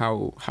insane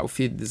how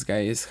fit this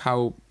guy is,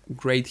 how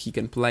great he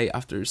can play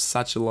after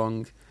such a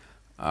long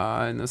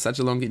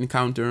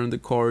encounter on the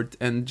court,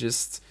 and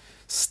just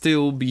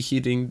still be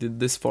hitting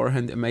this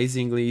forehand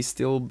amazingly,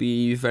 still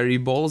be very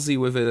ballsy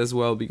with it as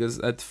well, because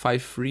at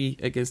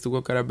 5-3 against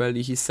Ugo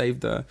Carabelli he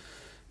saved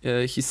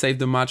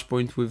the match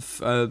point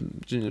with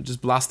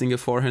just blasting a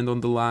forehand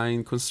on the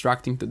line,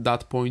 constructing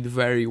that point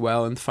very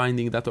well and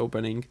finding that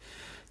opening.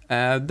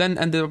 Then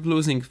ended up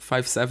losing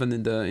 5-7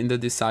 in the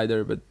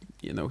decider, but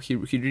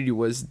he really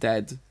was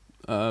dead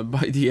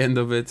by the end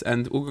of it.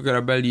 And Ugo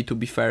Carabelli, to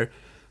be fair,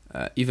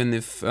 even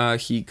if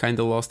he kind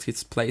of lost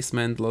his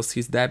placement, lost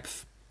his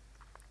depth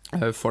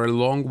for a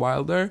long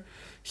while there,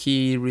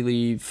 he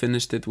really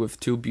finished it with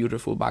 2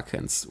 beautiful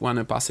backhands, one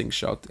a passing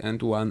shot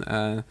and one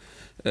a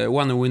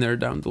winner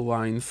down the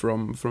line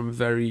from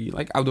very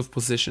out of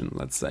position,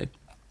 let's say.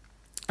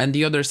 And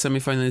the other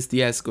semifinalist,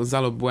 yes,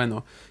 Gonzalo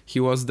Bueno.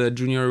 He was the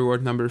junior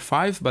reward number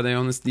 5, but I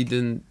honestly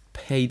didn't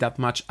pay that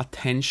much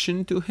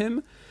attention to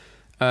him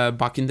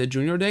back in the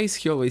junior days.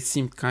 He always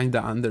seemed kind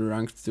of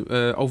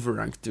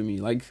overranked to me.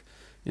 Like,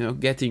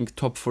 getting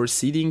top 4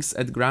 seedings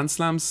at Grand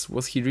Slams,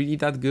 was he really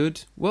that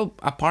good? Well,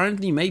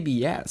 apparently maybe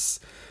yes.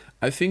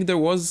 I think there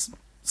was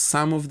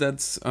some of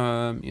that,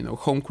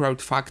 home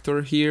crowd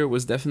factor here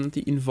was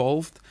definitely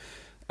involved.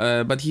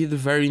 But he had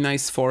a very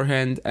nice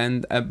forehand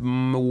and a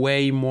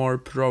way more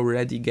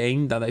pro-ready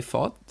game than I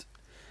thought.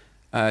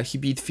 He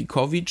beat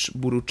Ficovich,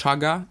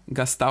 Buruchaga,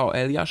 Gastão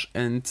Elias,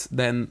 and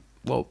then,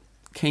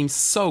 came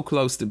so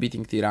close to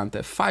beating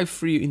Tirante.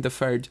 5-3 in the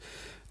third.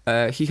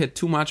 He had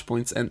 2 match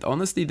points, and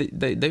honestly,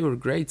 they were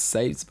great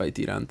saves by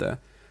Tirante.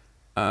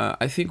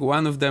 I think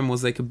one of them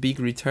was like a big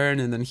return,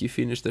 and then he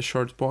finished a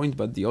short point,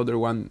 but the other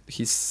one,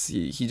 he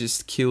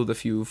just killed a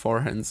few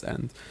forehands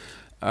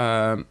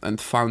and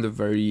found a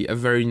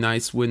very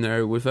nice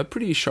winner with a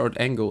pretty short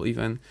angle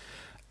even.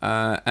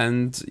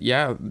 And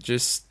yeah,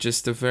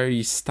 just a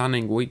very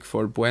stunning week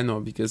for Bueno,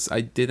 because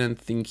I didn't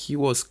think he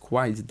was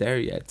quite there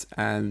yet,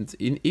 and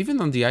even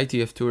on the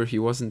ITF tour he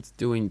wasn't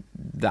doing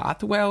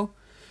that well.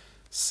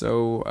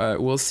 So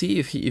we'll see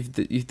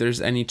if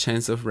there's any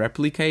chance of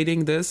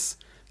replicating this,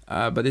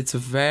 but it's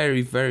a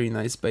very, very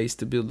nice base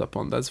to build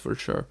upon, that's for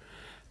sure.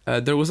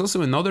 There was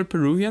also another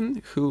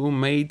Peruvian who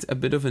made a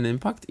bit of an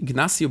impact,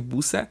 Ignacio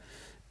Buse,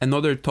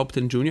 another top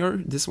 10 junior.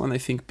 This one I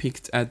think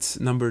picked at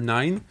number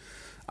 9.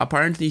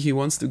 Apparently he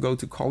wants to go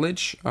to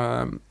college.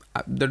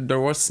 There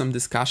was some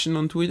discussion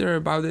on Twitter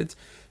about it,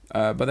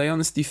 but I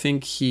honestly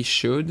think he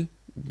should,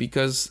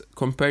 because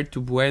compared to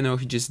Bueno,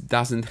 he just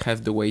doesn't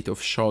have the weight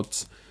of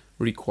shots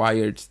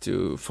required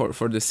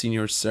for the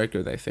senior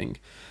circuit, I think.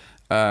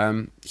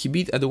 He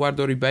beat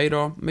Eduardo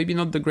Ribeiro, maybe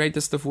not the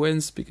greatest of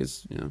wins,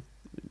 because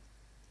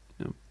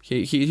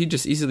he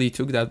just easily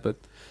took that, but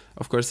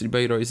of course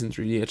Ribeiro isn't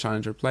really a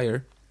challenger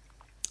player.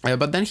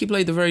 But then he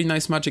played a very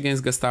nice match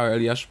against Gastão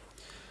Elias,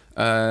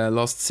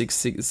 lost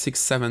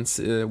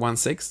 6-7,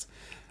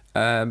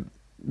 1-6.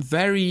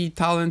 Very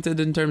talented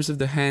in terms of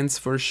the hands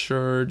for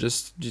sure,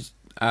 just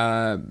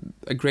a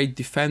great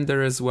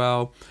defender as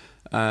well,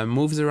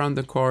 moves around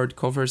the court,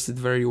 covers it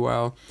very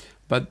well.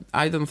 But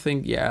I don't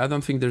think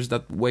there's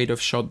that weight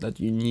of shot that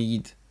you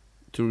need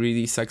to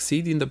really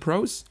succeed in the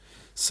pros.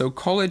 So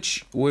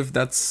college with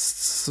that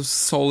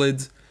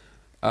solid,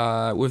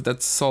 I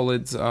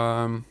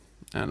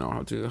don't know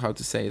how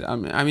to say it.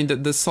 I mean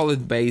the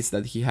solid base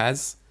that he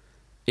has,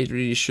 it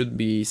really should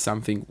be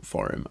something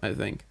for him, I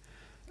think.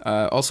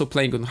 Also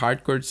playing on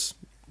hard courts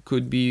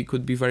could be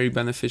very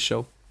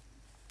beneficial.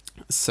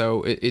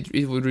 So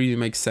it would really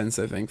make sense,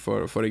 I think,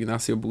 for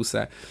Ignacio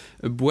Buse.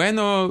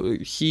 Bueno,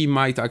 he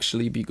might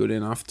actually be good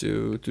enough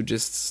to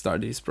just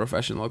start his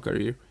professional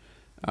career.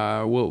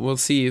 We'll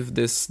see if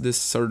this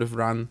sort of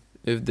run,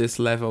 if this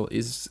level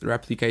is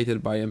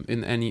replicated by him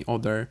in any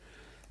other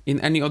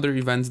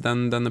events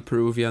than a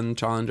Peruvian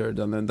challenger,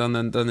 than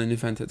an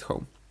event at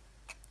home.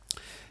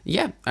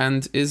 Yeah,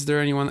 and is there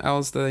anyone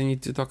else that I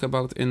need to talk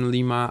about in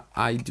Lima?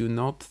 I do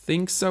not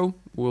think so.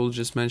 We'll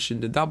just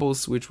mention the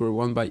doubles, which were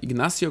won by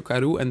Ignacio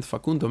Caru and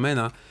Facundo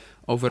Mena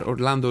over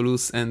Orlando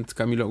Luz and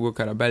Camilo Ugo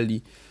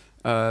Carabelli.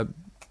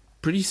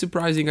 Pretty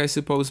surprising, I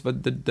suppose,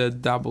 but the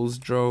doubles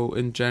draw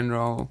in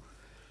general,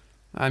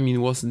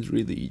 wasn't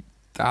really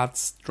that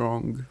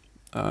strong.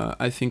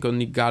 I think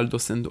only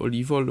Galdos and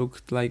Olivo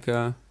looked like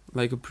a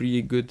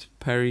pretty good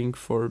pairing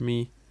for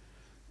me.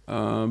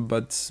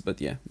 But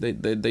yeah, they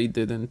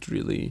didn't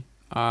really.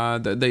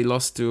 They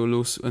lost to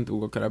Luz and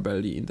Ugo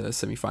Carabelli in the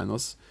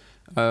semifinals.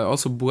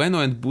 Also, Bueno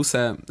and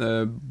Buse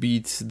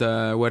beat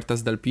the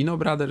Huertas del Pino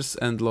brothers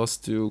and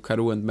lost to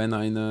Caru and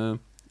Mena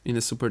in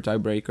a super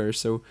tiebreaker.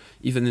 So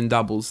even in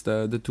doubles,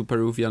 the two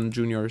Peruvian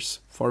juniors,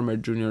 former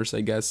juniors,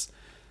 I guess,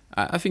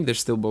 I think they're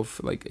still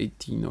both like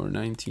 18 or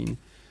 19,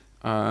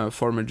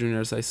 former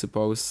juniors, I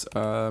suppose.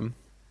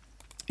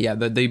 Yeah,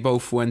 that they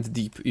both went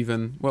deep,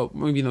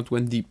 maybe not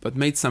went deep, but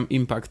made some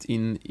impact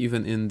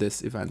even in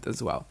this event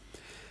as well.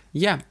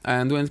 Yeah,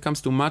 and when it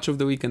comes to match of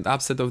the week and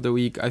upset of the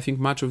week, I think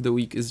match of the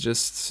week is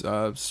just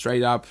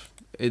straight up.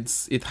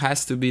 It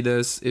has to be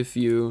this. If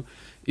you're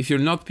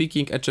not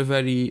picking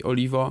Echeverri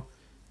Olivo,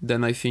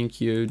 then I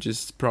think you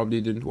just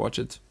probably didn't watch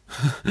it.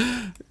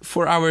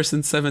 4 hours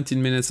and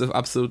 17 minutes of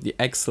absolutely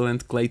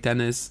excellent clay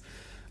tennis.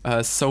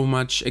 So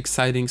much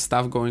exciting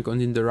stuff going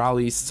on in the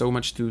rallies, so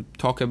much to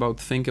talk about,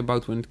 think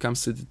about when it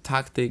comes to the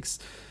tactics.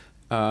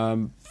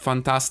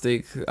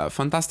 Fantastic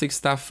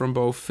stuff from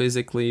both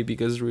physically,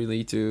 because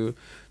really to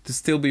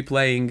still be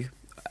playing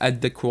at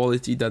the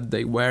quality that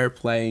they were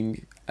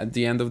playing at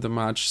the end of the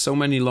match, so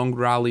many long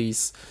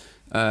rallies.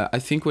 I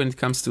think when it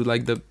comes to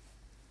like the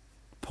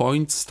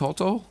points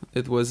total,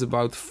 it was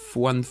about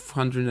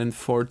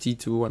 140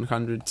 to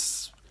 100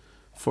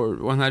 for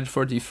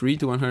 143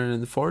 to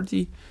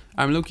 140.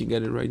 I'm looking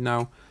at it right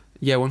now.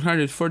 Yeah,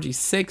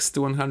 146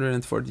 to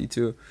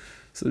 142.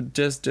 So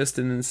just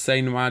an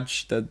insane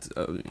match that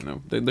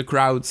the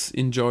crowds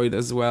enjoyed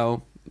as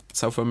well.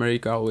 South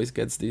America always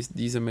gets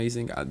these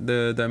amazing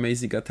the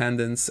amazing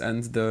attendance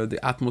and the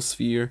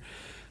atmosphere,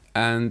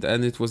 and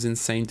it was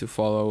insane to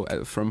follow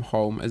from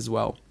home as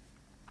well.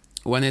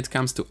 When it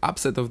comes to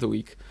upset of the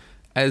week,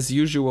 as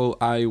usual,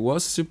 I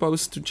was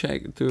supposed to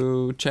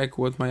check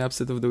what my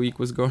upset of the week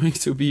was going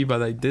to be,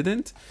 but I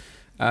didn't.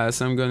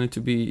 So I'm going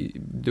to be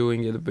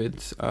doing it a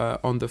bit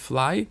on the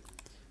fly.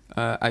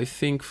 I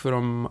think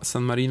from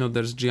San Marino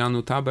there's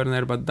Giannu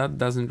Taberner, but that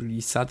doesn't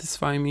really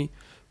satisfy me.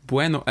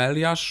 Bueno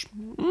Elias,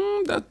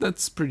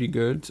 that's pretty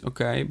good.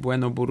 Okay.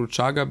 Bueno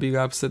Burruchaga, big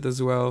upset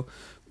as well.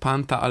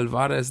 Panta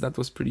Alvarez, that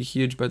was pretty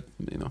huge, but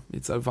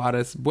it's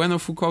Alvarez. Bueno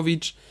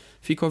Fikovic,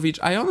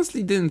 I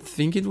honestly didn't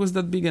think it was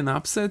that big an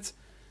upset.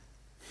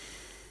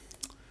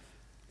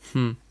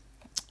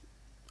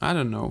 I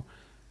don't know.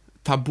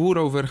 Tabur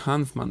over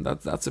Hanfman,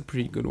 that's a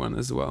pretty good one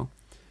as well.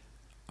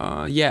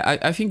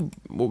 I think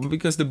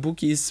because the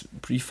bookies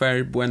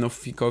prefer Bueno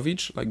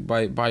Fikovic, like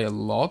by a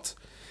lot.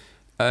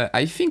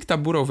 I think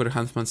Tabur over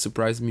Hanfman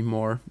surprised me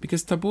more,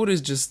 because Tabur is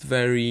just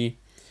very,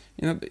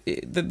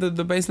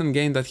 the baseline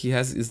game that he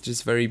has is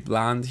just very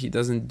bland. He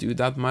doesn't do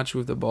that much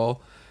with the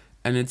ball.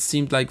 And it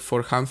seemed like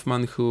for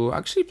Hanfman, who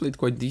actually played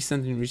quite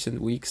decent in recent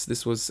weeks,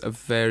 this was a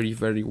very,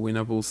 very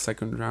winnable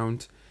second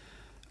round.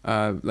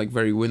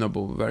 Very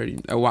winnable,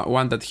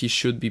 one that he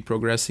should be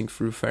progressing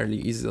through fairly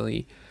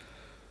easily.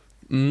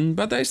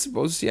 But I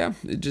suppose,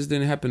 it just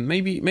didn't happen.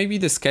 Maybe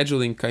the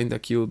scheduling kind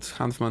of killed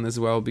Hanfman as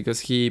well,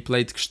 because he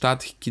played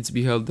Gstaad,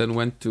 Kitzbühel, then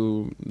went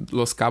to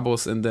Los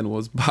Cabos, and then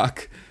was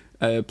back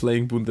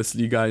playing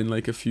Bundesliga in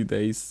like a few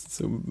days.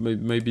 So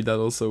maybe that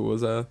also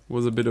was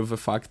a bit of a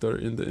factor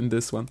in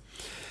this one.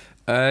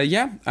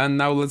 And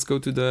now let's go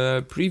to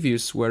the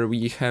previews, where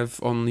we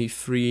have only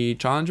 3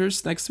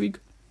 challengers next week.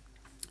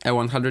 A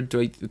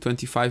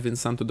 125 in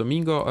Santo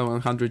Domingo, a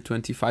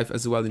 125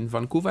 as well in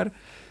Vancouver,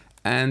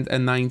 and a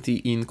 90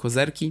 in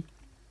Kozerki,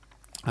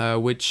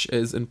 which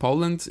is in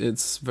Poland.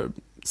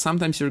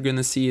 Sometimes you're going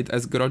to see it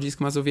as Grodzisk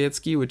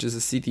Mazowiecki, which is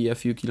a city a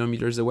few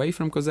kilometers away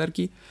from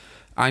Kozerki.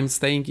 I'm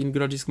staying in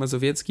Grodzisk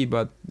Mazowiecki,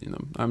 but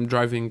I'm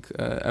driving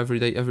every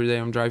day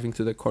I'm driving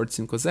to the courts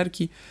in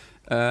Kozerki.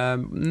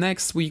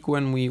 Next week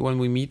when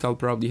we meet, I'll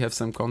probably have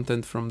some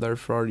content from there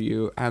for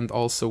you, and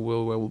also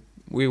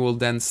we will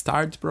then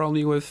start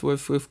probably with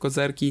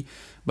Kozerki,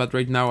 but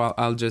right now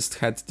I'll just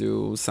head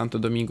to Santo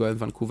Domingo and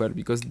Vancouver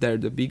because they're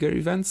the bigger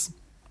events.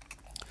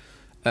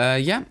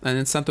 And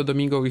in Santo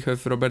Domingo we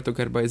have Roberto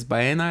Carballes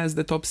Baena as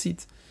the top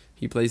seed.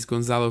 He plays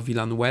Gonzalo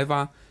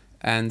Villanueva,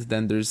 and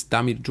then there's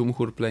Damir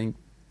Džumhur playing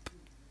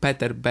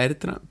Peter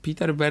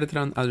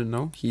Bertrand. I don't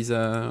know. He's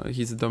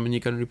a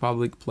Dominican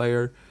Republic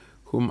player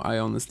whom I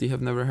honestly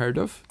have never heard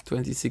of.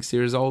 26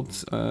 years old,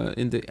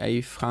 in the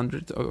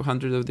 100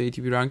 of the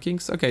ATP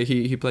rankings. Okay,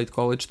 he played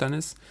college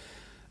tennis.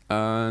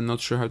 Not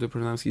sure how to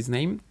pronounce his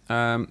name.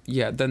 Then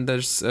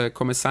there's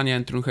Comesania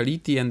and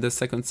Trungeliti, and the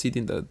second seed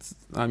the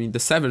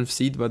 7th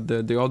seed, but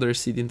the other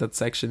seed in that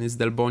section is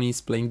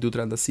Delbonis playing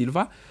Dutra da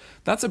Silva.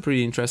 That's a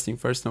pretty interesting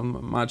first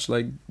match.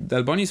 Like,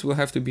 Delbonis will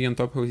have to be on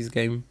top of his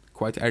game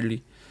quite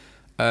early.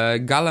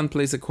 Galan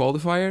plays a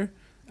qualifier,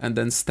 and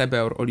then Stebe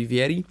or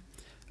Olivieri.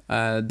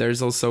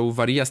 There's also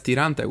Varias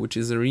Tirante, which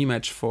is a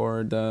rematch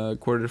for the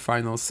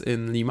quarterfinals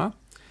in Lima,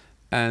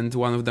 and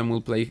one of them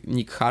will play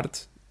Nick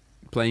Hart,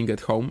 playing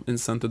at home in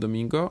Santo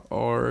Domingo,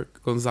 or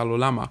Gonzalo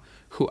Lama,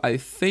 who I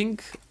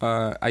think,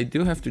 I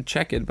do have to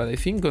check it, but I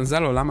think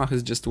Gonzalo Lama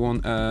has just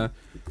won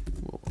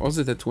was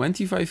it a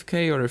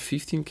 25k or a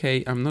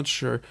 15k? I'm not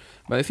sure,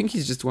 but I think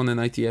he's just won an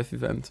ITF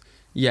event.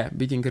 Yeah,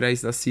 beating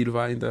Reis da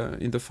Silva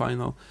in the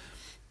final,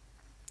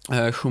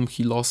 whom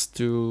he lost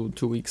 2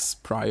 weeks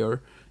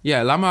prior.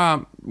 Yeah,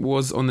 Lama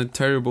was on a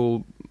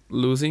terrible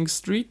losing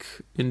streak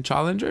in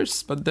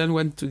challengers, but then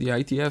went to the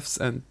ITFs,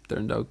 and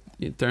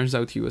it turns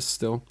out he was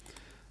still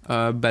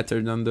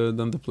better than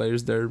the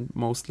players there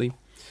mostly.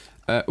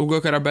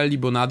 Ugo Carabelli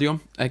Bonadio,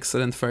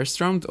 excellent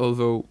first round,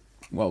 although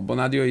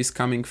Bonadio is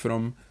coming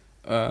from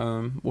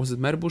was it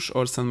Meerbusch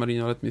or San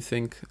Marino? Let me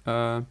think.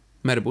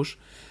 Meerbusch.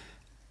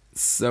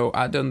 So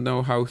I don't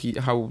know how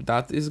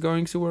that is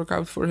going to work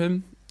out for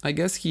him. I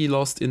guess he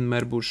lost in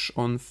Meerbusch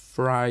on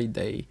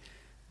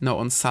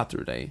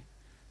Saturday.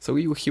 So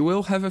he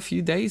will have a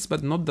few days,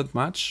 but not that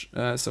much.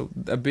 So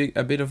a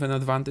bit of an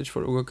advantage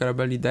for Ugo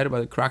Carabelli there,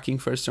 but a cracking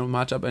first round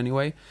matchup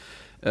anyway.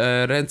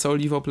 Renzo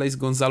Olivo plays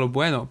Gonzalo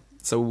Bueno,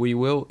 so we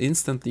will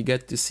instantly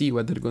get to see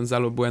whether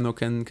Gonzalo Bueno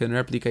can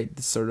replicate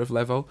this sort of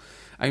level.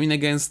 I mean,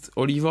 against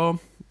Olivo,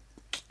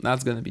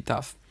 that's gonna be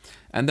tough.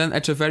 And then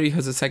Echeverry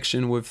has a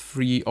section with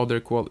 3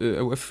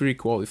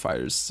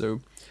 qualifiers,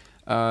 so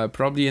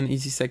probably an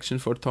easy section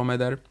for Tome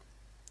there.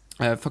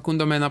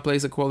 Facundo Mena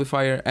plays a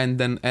qualifier, and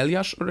then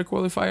Elias or a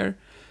qualifier.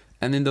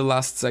 And in the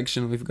last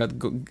section, we've got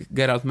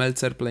Gerald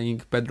Melzer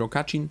playing Pedro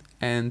Cachin,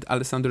 and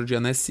Alessandro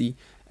Giannessi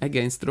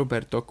against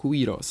Roberto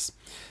Quiros.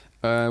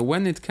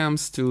 When it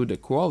comes to the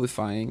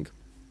qualifying,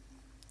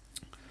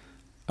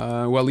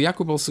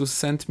 Jakub also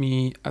sent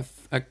me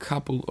a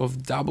couple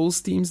of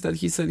doubles teams that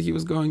he said he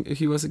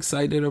was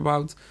excited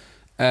about.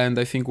 And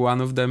I think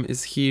one of them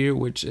is here,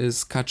 which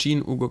is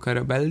Cachin Ugo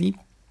Carabelli.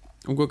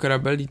 Ugo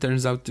Carabelli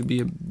turns out to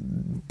be a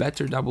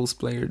better doubles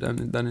player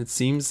than it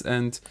seems,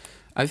 and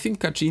I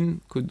think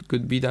Cachin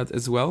could be that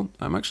as well.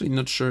 I'm actually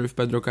not sure if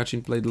Pedro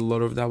Cachin played a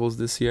lot of doubles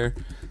this year.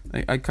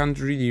 I can't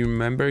really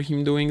remember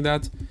him doing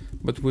that,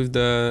 but with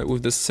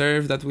the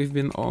serve that we've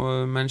been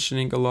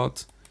mentioning a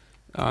lot,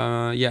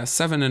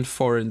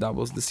 7-4 in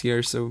doubles this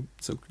year. So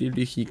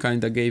clearly he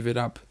kind of gave it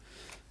up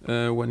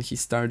when he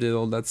started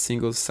all that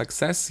singles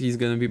success. He's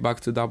gonna be back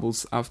to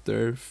doubles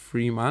after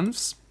 3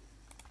 months.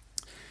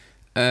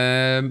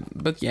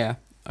 But yeah,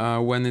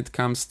 when it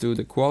comes to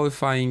the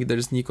qualifying,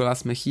 there's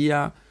Nicolas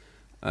Mejia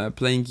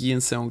playing Yin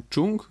Seong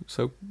Chung,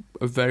 so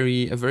a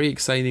very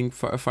exciting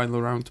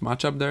final round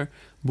matchup there.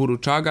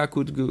 Buruchaga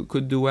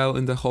could do well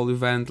in the whole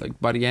event, like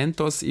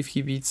Barrientos if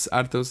he beats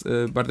Artos.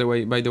 By the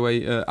way,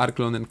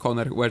 Arklon and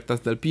Conor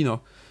Huertas del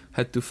Pino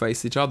had to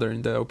face each other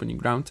in the opening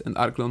round, and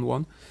Arklon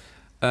won.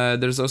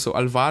 There's also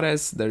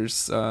Alvarez,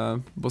 there's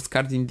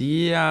Boscardin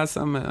Diaz.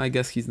 I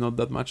guess he's not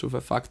that much of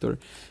a factor,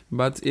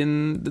 but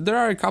there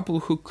are a couple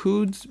who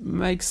could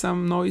make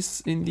some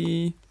noise in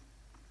the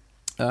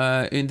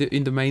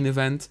main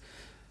event.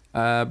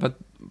 But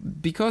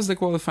because the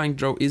qualifying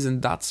draw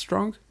isn't that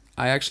strong,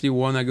 I actually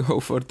wanna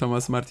go for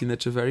Thomas Martin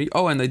Etcheverry.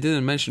 Oh, and I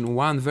didn't mention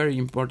one very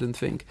important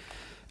thing.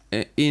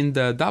 In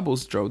the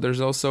doubles draw,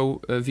 there's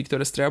also Victor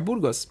Estrella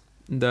Burgos,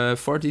 the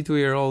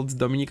 42-year-old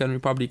Dominican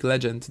Republic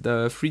legend,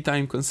 the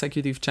 3-time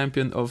consecutive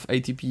champion of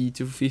ATP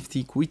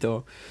 250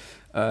 Quito.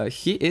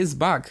 He is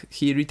back.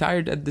 He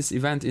retired at this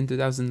event in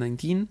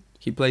 2019.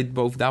 He played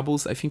both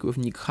doubles, I think, with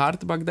Nick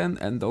Hart back then,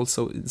 and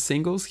also in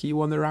singles he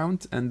won a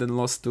round and then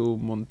lost to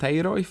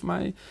Monteiro,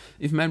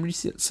 if memory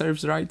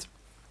serves right.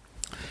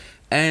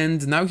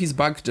 And now he's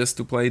back just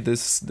to play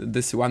this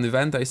one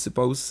event, I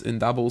suppose, in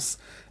doubles.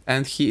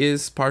 And he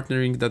is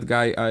partnering that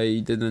guy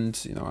I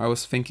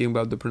was thinking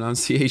about the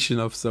pronunciation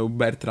of, so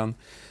Bertrand,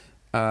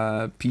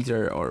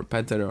 Peter or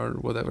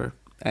whatever.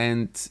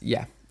 And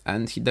yeah,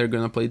 they're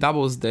gonna play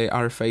doubles. They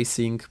are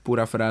facing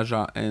Pura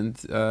Fraja and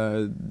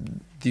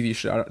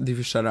Divish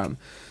Sharan.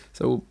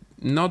 So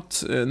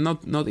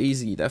not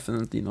easy,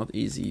 definitely not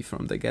easy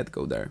from the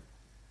get-go there.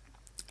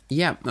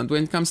 Yeah, and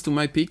when it comes to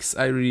my picks,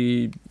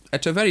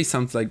 Etcheverry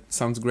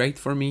sounds great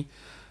for me,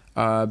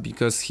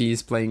 because he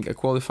is playing a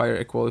qualifier,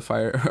 a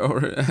qualifier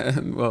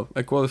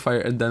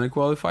and then a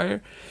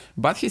qualifier.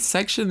 But his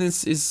section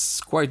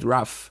is quite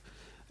rough.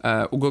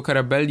 Ugo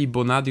Carabelli,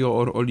 Bonadio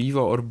or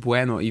Olivo or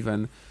Bueno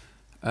even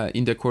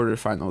in the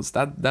quarterfinals.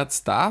 That's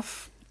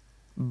tough.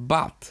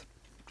 But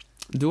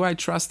do I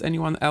trust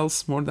anyone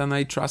else more than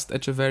I trust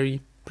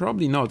Etcheverry?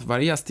 Probably not.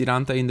 Varias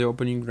Tirante in the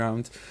opening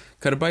round.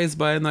 Carballes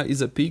Baena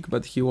is a pick,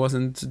 but he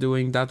wasn't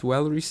doing that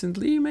well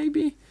recently,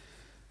 maybe?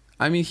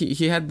 I mean,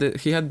 he had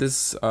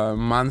this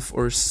month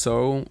or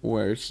so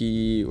where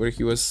he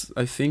was,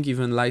 I think,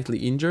 even lightly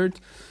injured,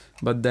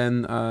 but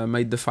then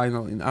made the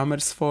final in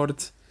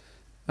Amersfoort.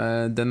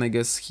 Then I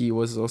guess he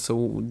was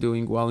also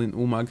doing well in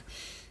Umag.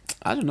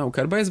 I don't know.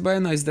 Carballes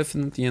Baena is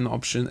definitely an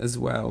option as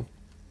well.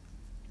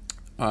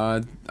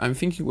 I'm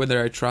thinking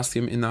whether I trust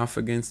him enough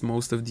against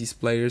most of these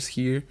players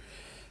here.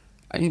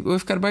 I mean,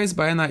 with Carballes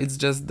Baena, it's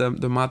just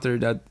the matter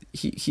that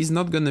he's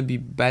not gonna be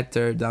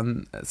better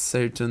than a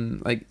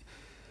certain, like,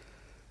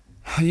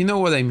 you know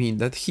what I mean,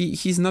 that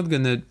he's not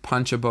gonna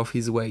punch above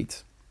his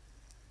weight.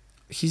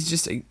 He's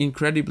just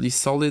incredibly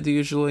solid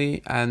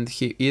usually, and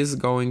he is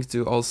going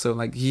to also,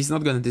 like, he's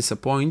not gonna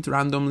disappoint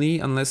randomly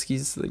unless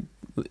he's like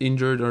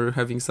injured or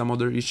having some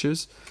other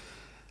issues.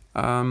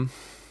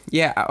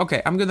 Yeah,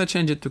 okay, I'm gonna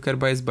change it to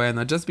Carballes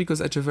Baena just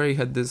because Etcheverry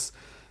had this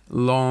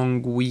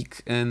long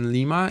week in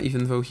Lima,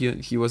 even though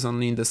he was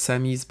only in the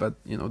semis, but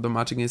you know, the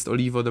match against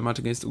Olivo, the match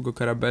against Ugo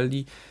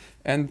Carabelli,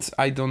 and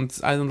I don't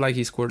like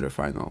his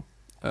quarterfinal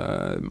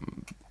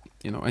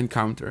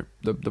encounter.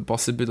 The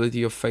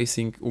possibility of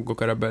facing Ugo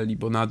Carabelli,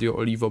 Bonadio,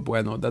 Olivo,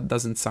 Bueno, that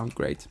doesn't sound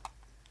great.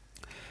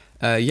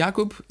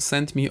 Jakub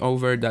sent me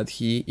over that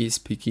he is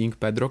picking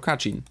Pedro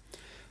Cachin,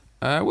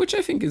 which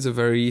I think is a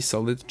very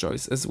solid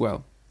choice as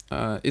well.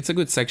 It's a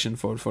good section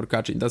for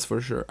Cachin, that's for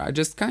sure. I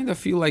just kind of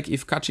feel like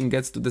if Cachin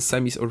gets to the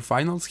semis or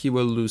finals, he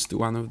will lose to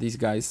one of these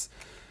guys,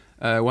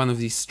 one of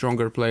these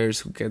stronger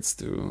players who gets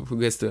to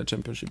a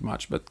championship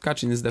match. But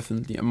Cachin is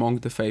definitely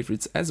among the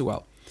favorites as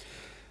well.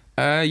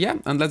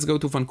 And let's go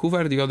to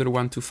Vancouver, the other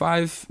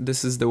 1-5.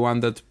 This is the one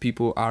that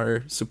people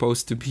are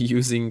supposed to be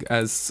using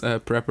as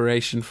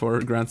preparation for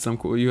Grand Slam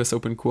US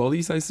Open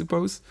qualies, I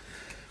suppose.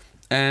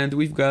 And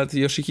we've got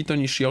Yoshihito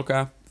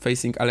Nishioka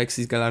facing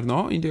Alexis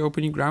Galarneau in the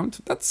opening round.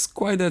 That's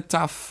quite a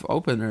tough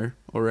opener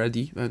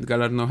already, and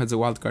Galarneau has a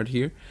wildcard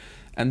here.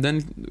 And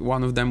then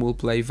one of them will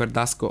play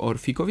Verdasco or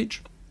Ficovich.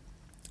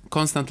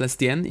 Constant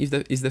Lestienne is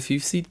the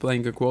 5th seed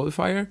playing a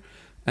qualifier,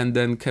 and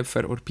then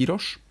Kepfer or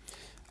Pirosh.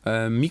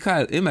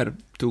 Michael Immer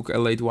took a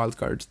late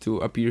wildcard to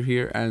appear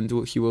here, and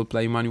he will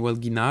play Manuel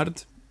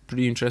Guinard.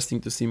 Pretty interesting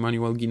to see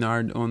Manuel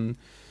Guinard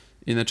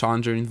in a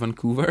challenger in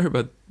Vancouver,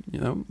 but you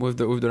know, with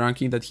the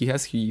ranking that he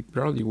has, he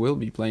probably will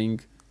be playing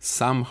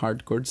some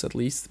hard courts at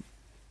least.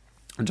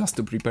 just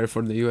to prepare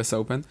for the US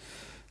Open.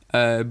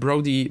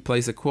 Brody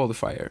plays a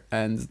qualifier,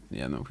 and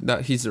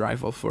that he's the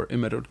rival for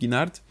Ymer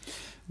Orginard.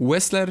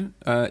 Wessler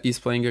is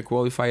playing a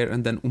qualifier,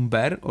 and then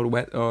Humbert or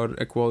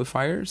a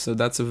qualifier. So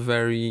that's a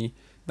very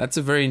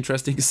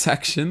interesting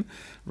section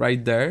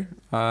right there.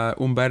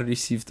 Humbert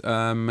received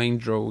a main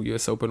draw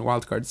US Open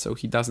wildcard, so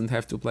he doesn't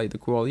have to play the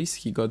qualies.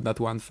 He got that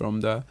one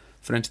from the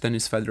French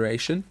Tennis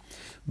Federation.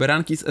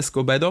 Berankis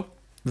Escobedo,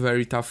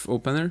 very tough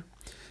opener.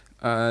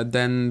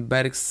 Then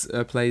Bergs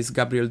plays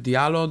Gabriel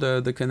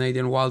Diallo, the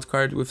Canadian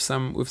wildcard with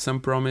some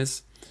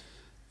premise.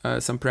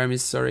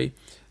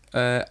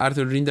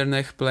 Arthur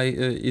Rinderknecht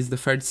is the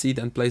third seed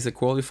and plays a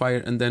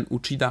qualifier, and then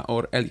Uchida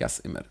or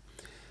Elias Ymer.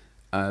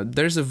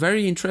 There's a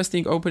very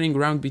interesting opening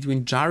round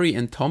between Jarry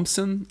and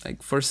Thompson.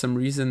 Like, for some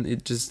reason,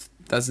 it just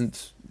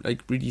doesn't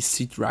like really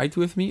sit right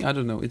with me. I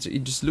don't know.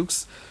 It just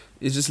looks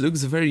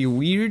very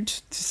weird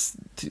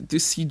to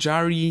see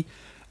Jarry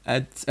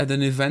at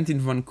an event in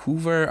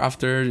Vancouver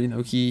after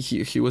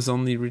he was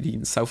only really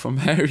in South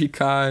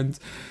America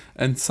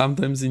and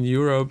sometimes in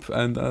Europe.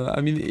 And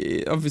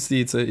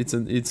obviously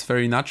it's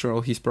very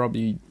natural. He's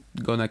probably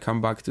gonna come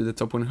back to the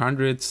top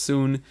 100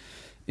 soon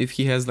if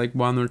he has like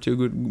one or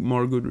two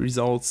more good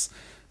results.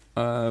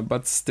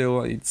 But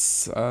still,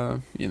 it's I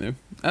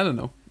don't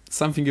know.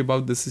 Something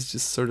about this is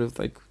just sort of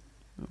like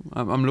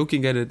I'm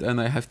looking at it and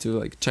I have to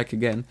like check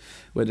again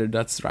whether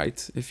that's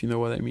right, if you know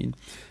what I mean.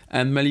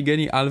 And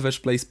Meligeni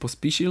Alves plays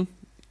Pospisil.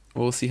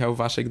 We'll see how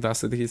Vasek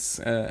does at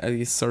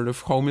his sort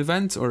of home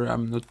event, or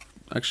I'm not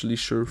actually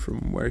sure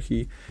from where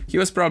he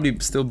was probably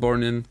still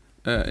born in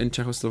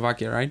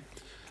Czechoslovakia, right?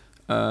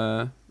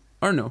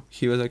 Or no,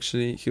 he was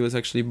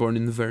actually born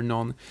in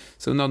Vernon,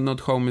 so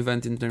not home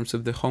event in terms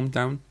of the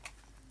hometown,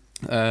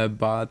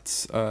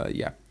 but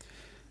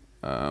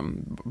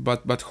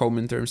home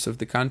in terms of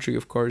the country,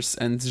 of course.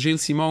 And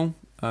Gilles Simon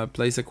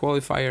plays a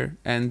qualifier,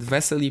 and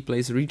Vesely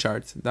plays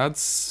Richard.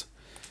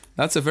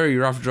 That's a very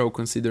rough draw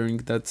considering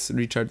that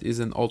Richard is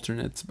an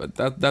alternate, but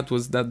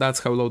that's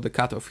how low the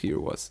cutoff here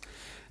was.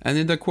 And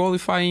in the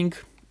qualifying,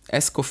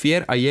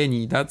 Escoffier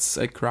Ayeni, that's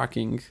a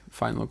cracking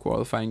final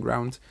qualifying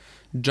round.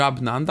 Jab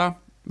Nanda,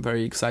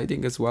 very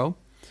exciting as well.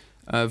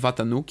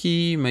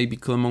 Watanuki, maybe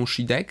Clement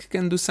Chidek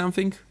can do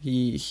something.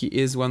 He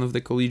is one of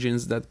the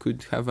collegians that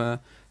could have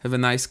a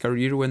nice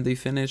career when they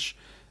finish.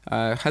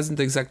 Hasn't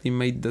exactly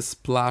made the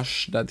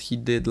splash that he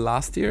did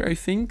last year, I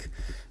think.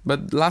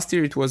 But last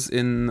year it was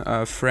in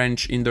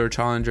French Indoor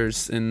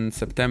Challengers in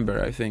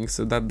September, I think.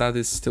 So that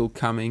is still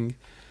coming.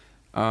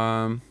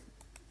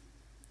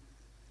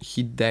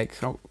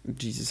 Hidek, oh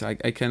Jesus, I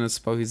cannot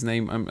spell his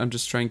name. I'm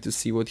just trying to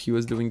see what he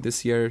was doing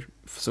this year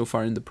so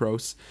far in the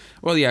pros.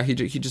 Well, yeah, he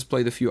just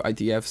played a few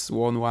ITFs,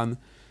 won one,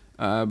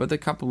 but a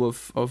couple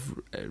of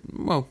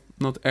well,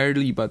 not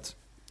early, but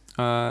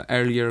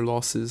earlier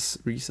losses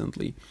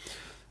recently.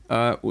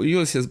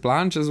 Ulysses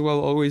Blanche as well,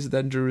 always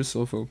dangerous.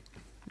 Although,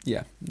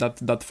 yeah,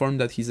 that form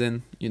that he's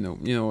in, you know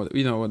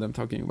what I'm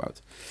talking about.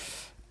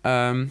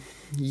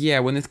 Yeah,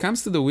 when it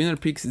comes to the winner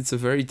picks, it's a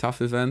very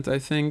tough event. I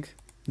think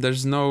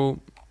there's no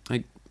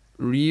like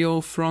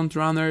real front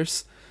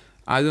runners.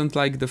 I don't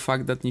like the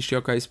fact that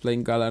Nishioka is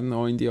playing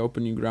Galarneau in the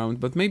opening round,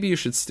 but maybe you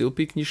should still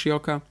pick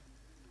Nishioka.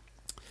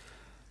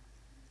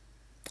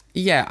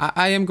 Yeah,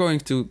 I am going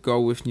to go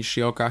with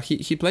Nishioka.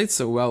 He played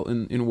so well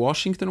in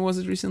Washington, was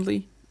it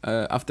recently?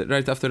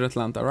 Right after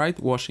Atlanta, right?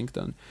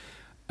 Washington.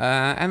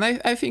 And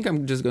I think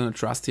I'm just gonna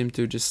trust him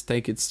to just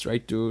take it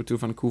straight to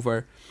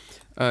Vancouver.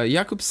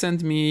 Jakub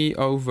sent me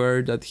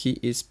over that he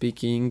is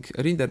picking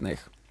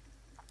Rinderknecht,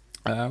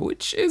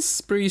 which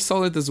is pretty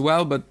solid as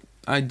well, but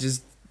I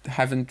just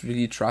haven't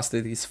really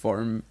trusted his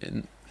form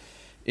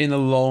in a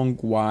long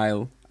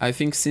while. I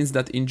think since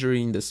that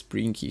injury in the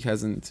spring, he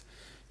hasn't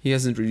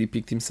really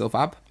picked himself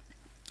up,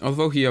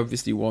 although he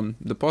obviously won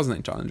the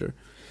Poznan Challenger.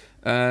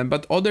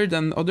 But other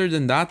than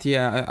that,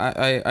 yeah,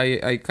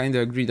 I kind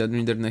of agree that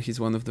Rinderknecht is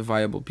one of the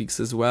viable picks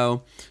as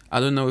well. I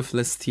don't know if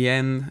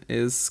Lestienne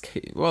is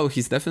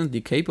he's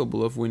definitely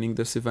capable of winning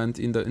this event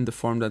in the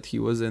form that he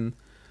was in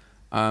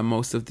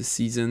most of the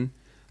season.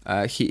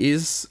 He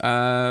is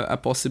a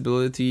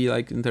possibility,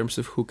 like in terms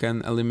of who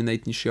can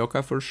eliminate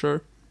Nishioka for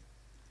sure.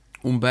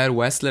 Humbert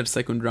Wessler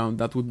second round,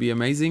 that would be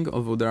amazing,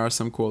 although there are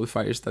some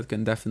qualifiers that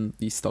can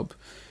definitely stop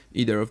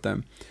either of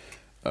them.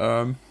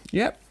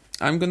 Yeah,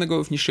 I'm gonna go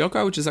with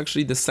Nishioka, which is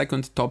actually the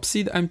second top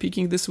seed I'm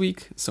picking this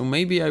week, so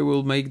maybe I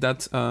will make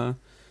that a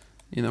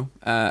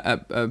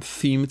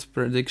themed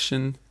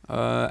prediction,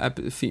 a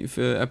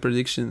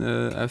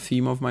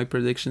theme of my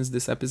predictions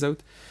this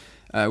episode.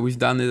 We've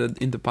done it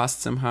in the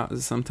past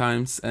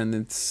sometimes, and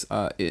it's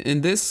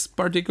in this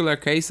particular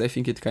case I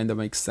think it kind of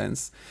makes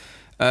sense.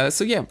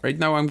 So yeah, right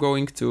now I'm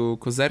going to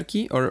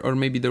Kozerki, or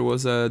maybe there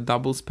was a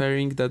doubles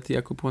pairing that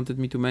Jakub wanted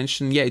me to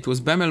mention. Yeah, it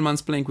was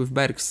Bemelmans playing with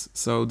Bergs.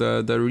 So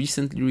the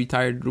recently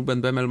retired Ruben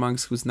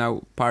Bemelmans, who's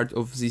now part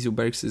of Zizou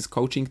Bergs'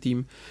 coaching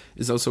team,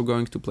 is also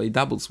going to play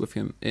doubles with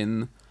him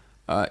in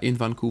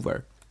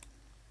Vancouver.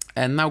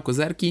 And now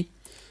Kozerki.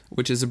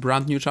 which is a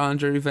brand new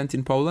challenger event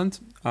in Poland.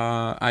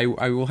 I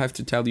will have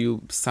to tell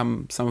you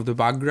some of the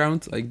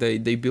background. Like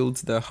they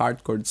built the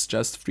hard courts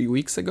just 3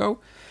 weeks ago,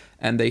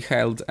 and they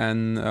held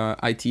an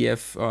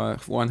ITF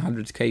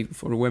 100K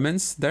for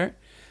women's there.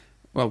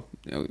 Well,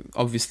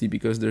 obviously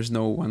because there's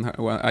no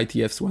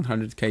ITF's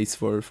 100Ks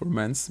for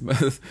men's,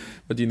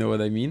 but you know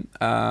what I mean.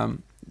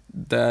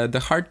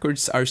 The hard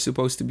courts are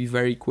supposed to be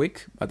very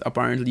quick, but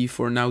apparently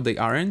for now they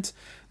aren't.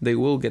 They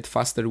will get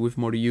faster with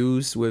more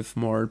use, with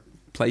more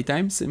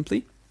playtime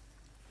simply.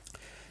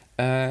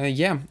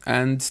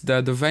 And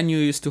the venue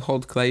used to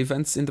hold clay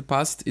events in the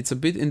past. It's a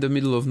bit in the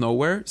middle of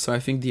nowhere, so I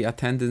think the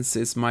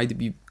attendances might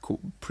be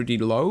pretty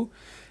low.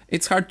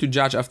 It's hard to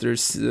judge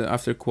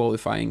after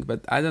qualifying,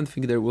 but I don't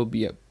think there will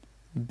be a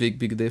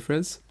big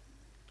difference.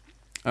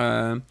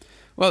 Well,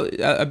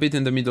 a bit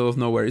in the middle of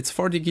nowhere. It's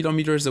 40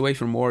 kilometers away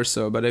from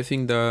Warsaw, but I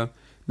think the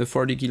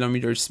 40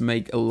 kilometers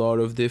make a lot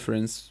of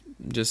difference,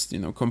 just,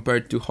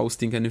 compared to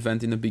hosting an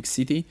event in a big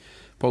city.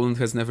 Poland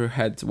has never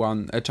had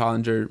a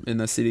challenger in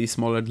a city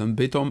smaller than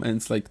Bytom, and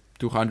it's like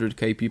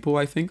 200k people,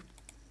 I think.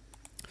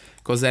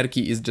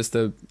 Kozerki is just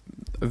a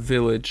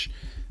village.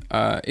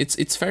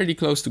 It's fairly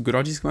close to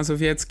Grodzisk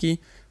Mazowiecki,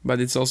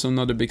 but it's also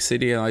not a big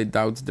city, and I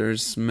doubt there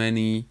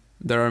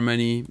are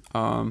many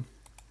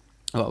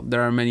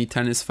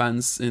tennis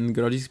fans in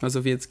Grodzisk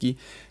Mazowiecki.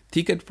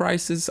 Ticket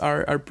prices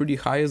are pretty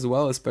high as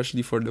well,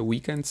 especially for the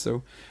weekend,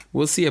 so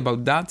we'll see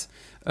about that.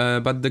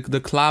 But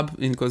the club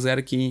in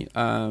Kozerki,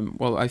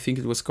 I think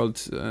it was called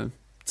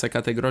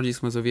CKT Grodzisk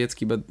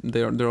Mazowiecki, but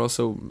they're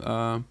also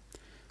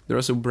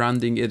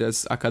branding it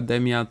as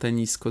Akademia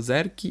Tenis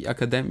Kozerki,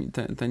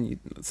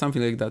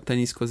 something like that,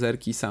 Tenis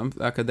Kozerki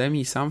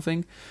Academy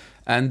something,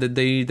 and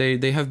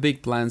they have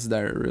big plans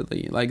there,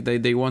 really. Like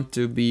they want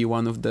to be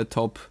one of the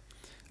top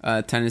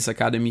tennis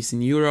academies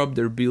in Europe.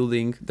 They're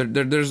building.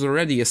 There's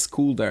already a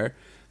school there,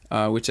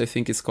 which I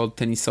think is called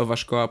Tenisowa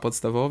Szkoła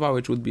Podstawowa,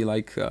 which would be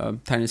like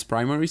tennis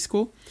primary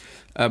school.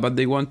 But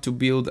they want to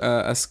build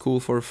a school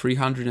for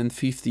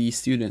 350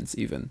 students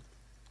even,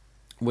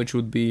 which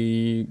would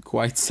be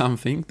quite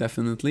something,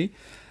 definitely.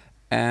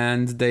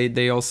 And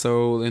they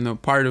also,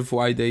 part of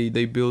why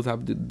they built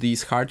up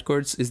these hard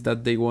courts is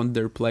that they want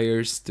their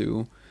players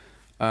to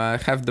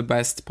have the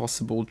best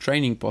possible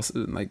training,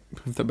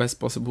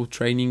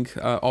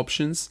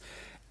 options,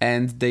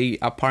 and they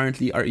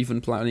apparently are even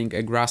planning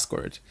a grass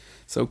court.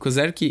 So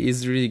Kozerki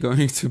is really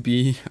going to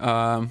be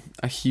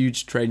a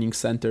huge training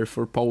center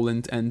for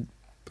Poland, and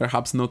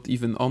perhaps not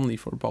even only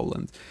for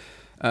Poland.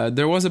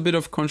 There was a bit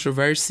of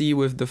controversy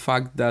with the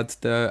fact that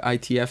the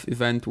ITF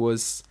event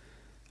was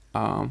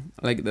a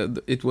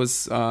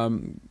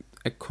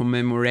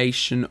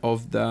commemoration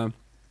of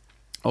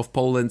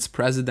Poland's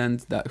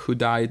president who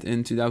died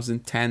in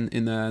 2010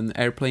 in an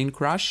airplane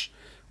crash,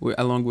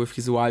 along with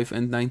his wife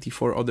and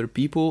 94 other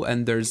people.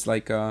 And there's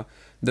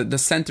the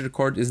center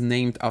court is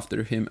named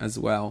after him as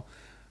well.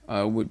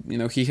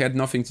 He had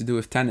nothing to do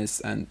with tennis,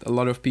 and a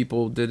lot of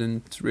people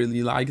didn't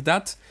really like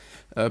that.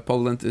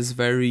 Poland is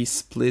very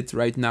split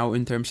right now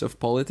in terms of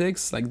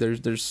politics. Like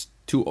there's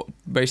two,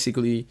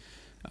 basically,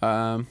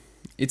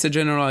 it's a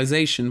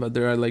generalization, but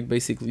there are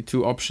basically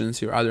two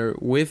options. You're either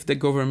with the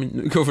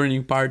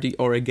governing party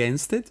or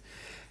against it,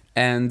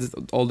 and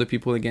all the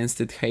people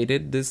against it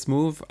hated this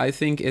move. I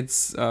think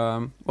it's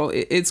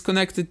it's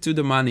connected to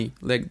the money.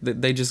 Like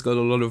they just got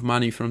a lot of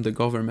money from the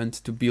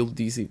government to build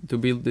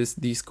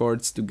these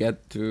courts,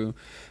 to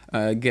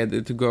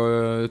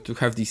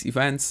have these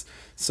events.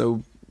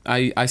 So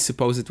I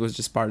suppose it was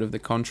just part of the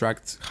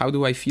contract. How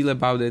do I feel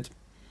about it?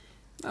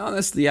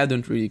 Honestly, I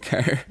don't really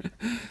care.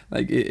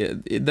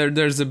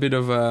 There's a bit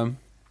of a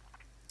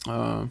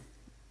I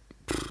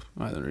don't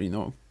really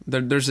know.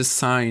 There's a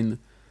sign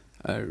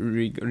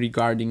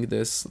regarding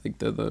this,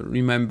 the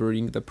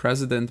remembering the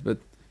president, but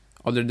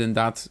other than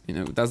that,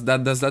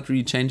 does that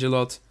really change a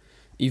lot?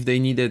 If they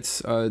needed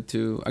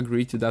to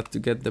agree to that to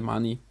get the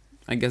money,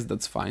 I guess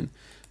that's fine.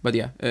 But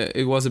yeah,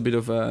 it was a bit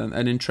of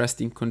an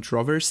interesting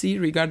controversy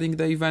regarding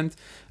the event.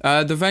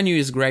 The venue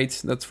is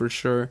great, that's for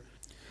sure.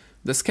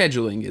 The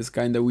scheduling is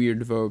kind of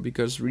weird though,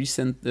 because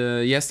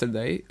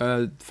yesterday,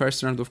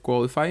 first round of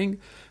qualifying,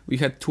 we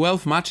had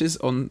 12 matches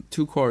on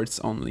 2 courts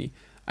only.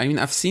 I mean,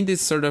 I've seen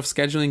this sort of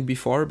scheduling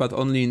before, but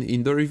only in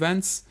indoor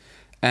events,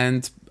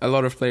 and a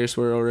lot of players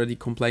were already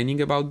complaining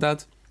about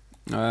that.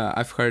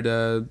 I've heard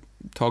a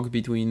talk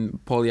between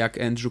Poliak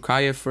and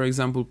Żukajew, for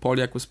example.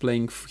 Poliak was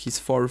playing his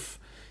fourth.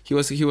 He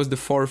was the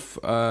fourth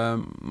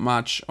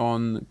match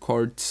on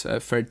court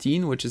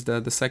 13, which is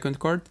the second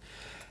court,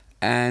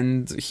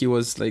 and he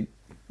was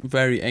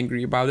very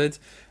angry about it.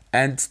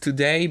 And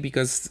today,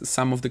 because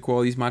some of the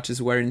qualies matches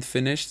weren't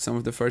finished, some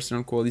of the first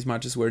round qualies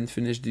matches weren't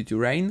finished due to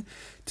rain,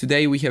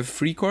 today we have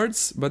 3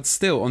 courts, but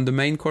still on the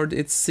main court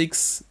it's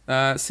 6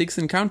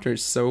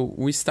 encounters. So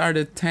we start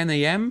at 10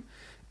 a.m.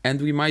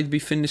 and we might be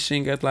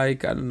finishing at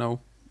 1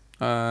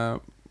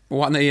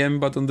 a.m.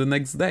 but on the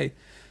next day.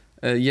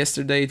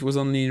 Yesterday it was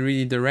only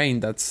really the rain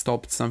that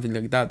stopped something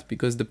like that,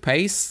 because the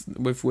pace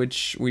with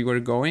which we were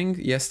going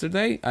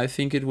yesterday, I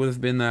think it would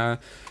have been a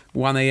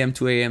 1 a.m.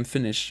 2 a.m.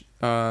 finish.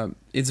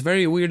 It's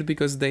very weird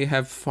because they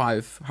have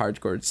 5 hard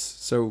courts,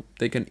 so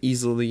they can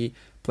easily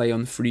play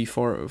on 3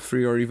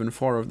 or even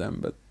 4 of them,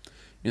 but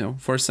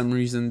for some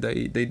reason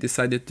they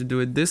decided to do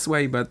it this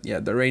way. But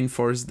yeah, the rain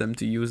forced them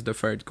to use the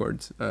third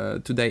court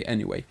today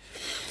anyway.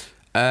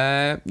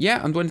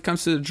 And when it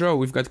comes to the draw,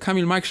 we've got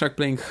Kamil Majchrzak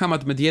playing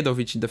Hamad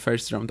Medjedovic in the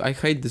first round. I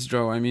hate this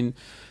draw. I mean,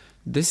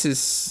 this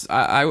is...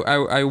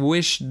 I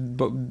wish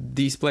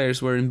these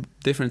players were in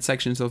different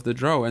sections of the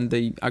draw and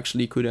they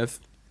actually could have,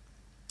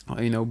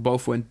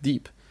 both went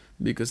deep,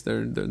 because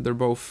they're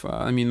both...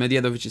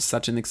 Medjedovic is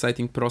such an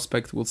exciting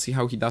prospect. We'll see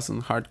how he does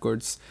on hard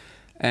courts.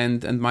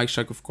 And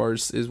Majchrzak, of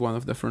course, is one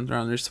of the front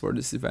runners for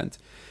this event.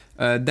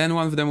 Then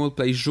one of them will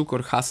play Żuk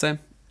or Hase.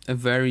 A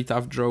very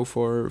tough draw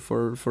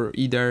for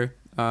either.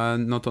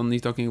 Not only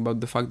talking about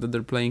the fact that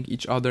they're playing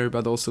each other,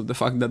 but also the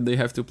fact that they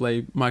have to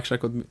play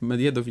Majchrzak or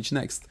Medjedovic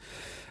next.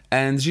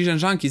 And Zhizhen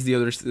Zhang is the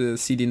other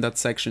seed in that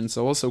section,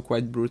 so also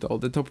quite brutal.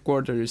 The top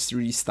quarter is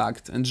really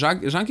stacked. And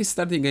Zhang is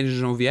starting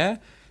against Janvier,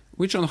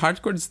 which on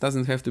hard courts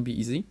doesn't have to be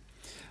easy.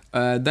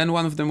 Then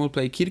one of them will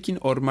play Kirkin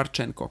or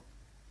Marchenko.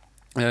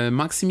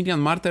 Maximilian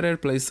Marterer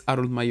plays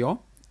Arul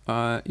Mayo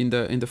in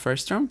the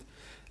first round.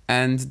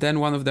 And then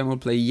one of them will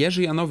play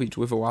Jerzy Janowicz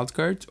with a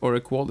wildcard or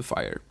a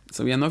qualifier.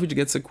 So Janowicz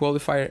gets a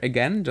qualifier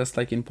again, just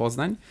like in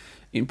Poznań.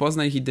 In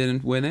Poznań, he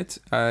didn't win it.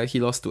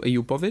 He lost to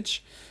Ejupovic.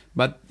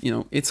 But,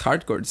 it's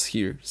hardcourts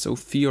here. So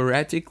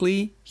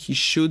theoretically, he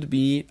should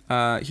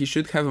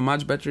have a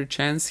much better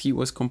chance. He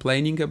was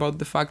complaining about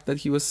the fact that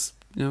he was,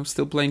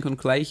 still playing on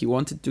clay. He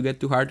wanted to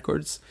get to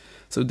hardcourts.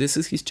 So this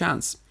is his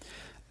chance.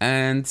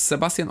 And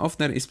Sebastian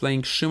Ofner is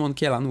playing Szymon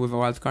Kielan with a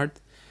wildcard.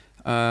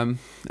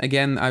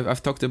 Again,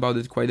 I've talked about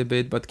it quite a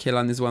bit, but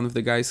Kielan is one of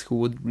the guys who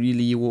would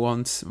really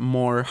want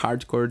more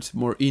hardcourt,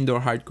 more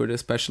indoor hardcourt,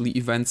 especially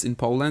events in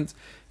Poland.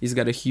 He's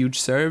got a huge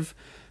serve,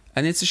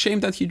 and it's a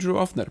shame that he drew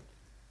Ofner,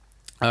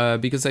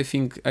 because I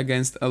think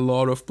against a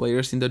lot of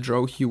players in the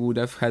draw, he would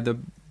have had a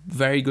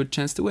very good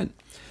chance to win.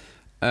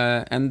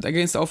 And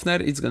against Ofner,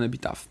 it's gonna be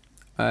tough.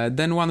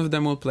 Then one of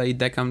them will play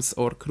Dekams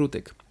or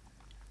Krutik.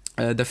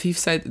 The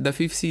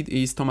fifth seed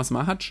is Tomasz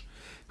Machacz,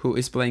 who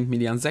is playing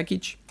Milian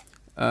Zekic.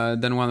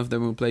 Then one of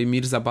them will play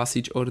Mirza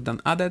Basic or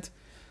Dan Adet.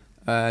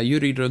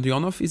 Yuri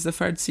Rodionov is the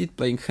third seed,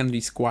 playing Henry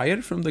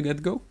Squire from the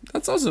get-go.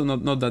 That's also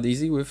not that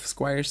easy with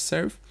Squire's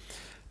serve.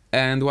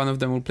 And one of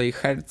them will play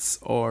Hertz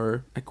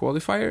or a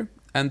qualifier.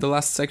 And the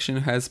last section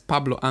has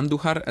Pablo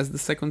Andujar as the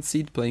second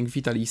seed, playing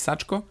Vitaly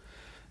Sachko.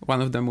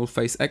 One of them will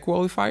face a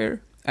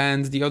qualifier.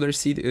 And the other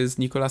seed is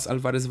Nicolas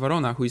Alvarez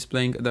Varona, who is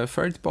playing the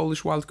third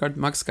Polish wildcard,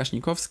 Max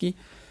Kaśnikowski.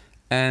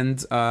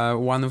 And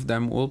one of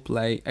them will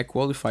play a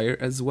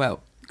qualifier as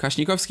well.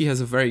 Kaśnikowski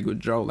has a very good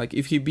draw. Like,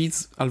 if he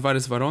beats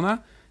Alvarez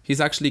Varona, he's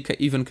actually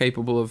even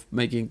capable of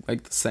making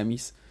like the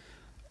semis.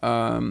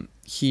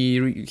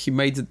 He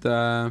made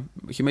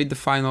the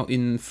final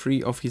in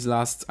 3 of his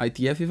last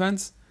ITF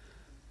events,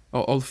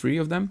 or all 3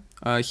 of them.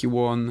 He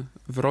won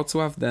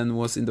Wrocław, then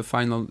was in the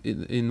final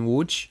in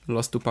Łódź,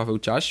 lost to Paweł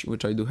Ciaś,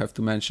 which I do have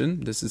to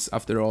mention. This is,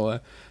 after all,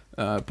 a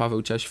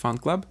Paweł Ciaś fan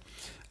club.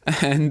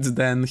 And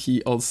then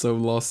he also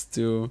lost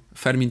to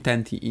Fermin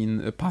Tenti in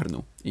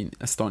Pärnu in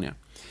Estonia.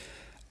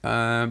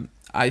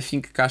 I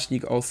think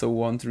Kaśnik also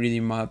won't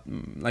really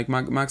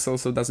Max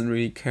also doesn't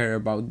really care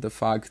about the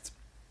fact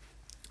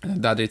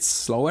that it's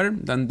slower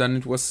than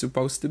it was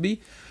supposed to be,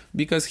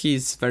 because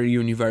he's very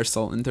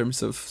universal in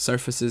terms of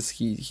surfaces.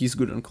 He's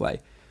good on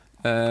clay.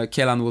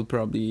 Kielan will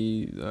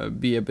probably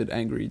be a bit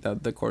angry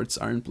that the courts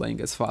aren't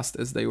playing as fast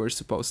as they were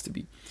supposed to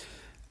be.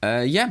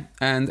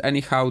 And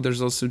anyhow,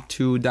 there's also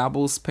 2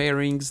 doubles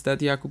pairings that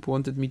Jakub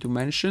wanted me to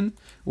mention.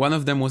 One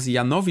of them was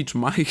Janowicz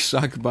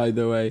Majchrzak, by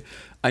the way.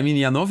 I mean,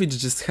 Janowicz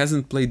just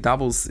hasn't played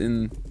doubles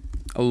in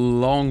a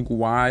long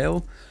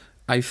while.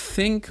 I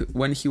think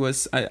when he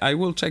was... I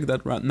will check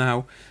that right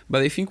now,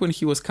 but I think when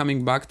he was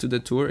coming back to the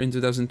tour in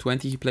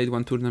 2020, he played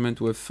one tournament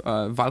with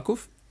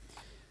Valkov.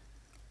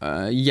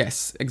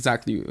 Yes,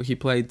 exactly. He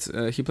played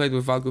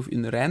with Valkov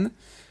in Rennes.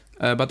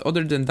 But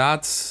other than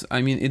that,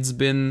 I mean, it's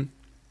been...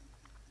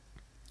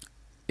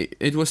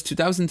 It was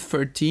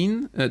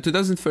 2013.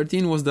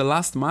 2013 was the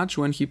last match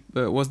when he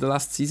was the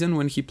last season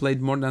when he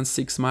played more than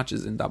 6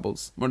 matches in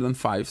doubles, more than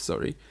 5.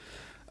 Sorry.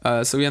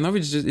 So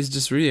Janowicz is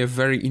just really a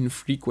very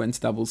infrequent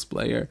doubles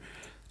player.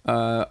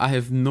 I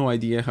have no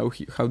idea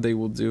how they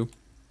will do.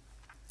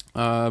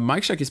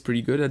 Majchrzak is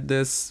pretty good at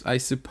this, I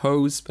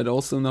suppose, but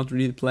also not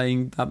really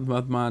playing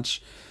that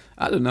much.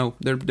 I don't know.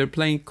 They're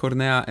playing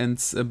Cornea and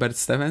Bert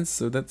Stevens,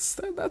 so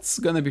that's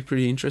gonna be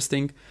pretty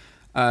interesting.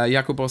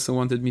 Jakub also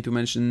wanted me to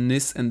mention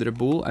Nis and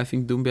Rebul. I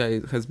think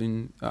Dumbia has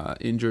been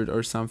injured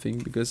or something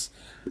because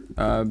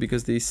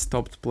they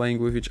stopped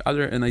playing with each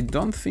other, and I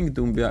don't think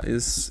Dumbia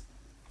is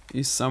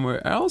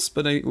somewhere else,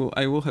 but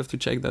I will have to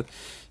check that.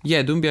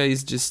 Yeah, Dumbia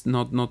is just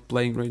not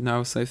playing right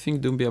now, so I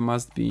think Dumbia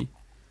must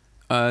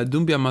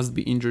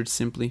be injured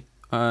simply.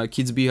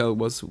 Kitzbühel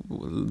was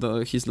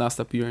his last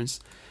appearance.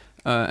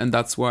 And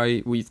that's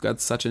why we've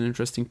got such an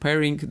interesting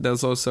pairing.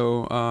 There's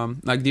also,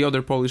 like the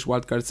other Polish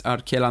wildcards are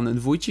Kielan and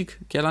Wójcik.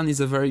 Kielan is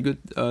a very good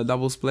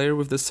doubles player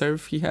with the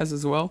serve he has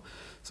as well.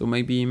 So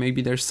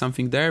maybe there's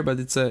something there, but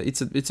it's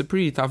a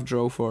pretty tough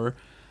draw for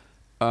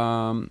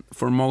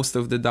most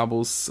of the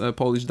doubles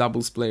Polish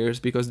doubles players,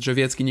 because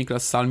Drzewiecki,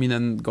 Niklas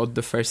Salminen got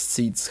the first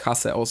seeds,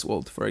 Hasse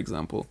Oswald, for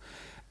example,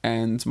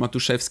 and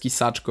Matuszewski,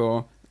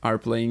 Saczko are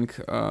playing.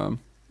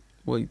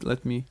 Wait,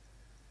 let me.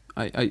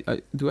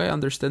 Do I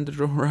understand the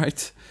draw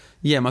right?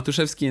 Yeah,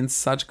 Matuszewski and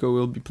Saczko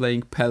will be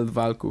playing Pell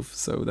Valkov,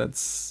 so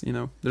that's,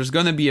 there's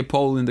gonna be a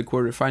Pole in the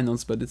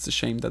quarterfinals, but it's a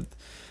shame that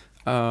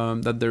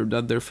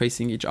they're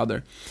facing each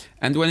other.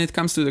 And when it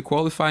comes to the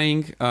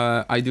qualifying,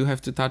 I do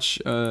have to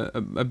touch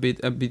a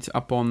bit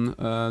upon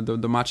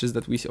the matches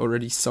that we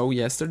already saw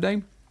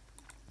yesterday.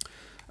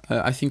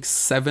 I think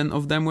 7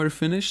 of them were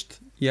finished.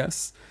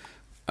 Yes.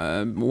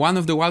 One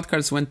of the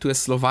wildcards went to a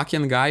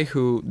Slovakian guy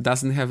who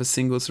doesn't have a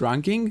singles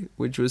ranking,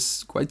 which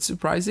was quite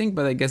surprising,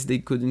 but I guess they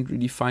couldn't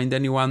really find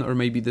anyone, or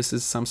maybe this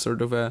is some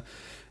sort of a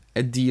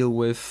deal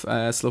with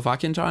a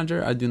Slovakian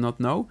challenger, I do not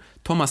know.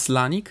 Tomasz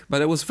Lanik,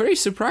 but I was very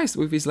surprised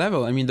with his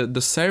level. I mean,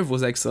 the serve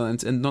was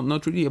excellent, and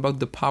not really about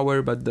the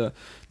power, but the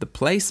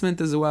placement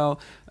as well.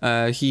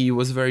 He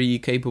was very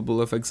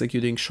capable of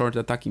executing short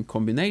attacking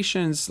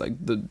combinations,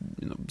 like the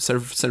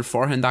serve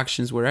forehand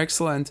actions were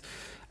excellent.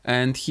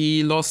 And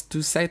he lost to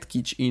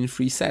Setkic in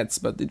 3 sets,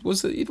 but it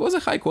was a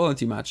high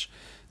quality match.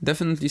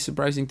 Definitely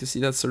surprising to see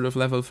that sort of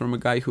level from a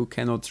guy who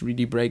cannot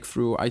really break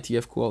through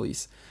ITF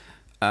qualies.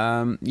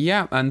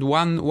 And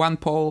one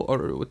Pole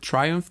or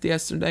triumphed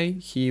yesterday.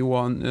 He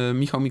won.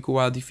 Michał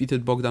Mikuła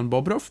defeated Bogdan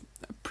Bobrov.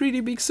 A pretty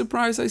big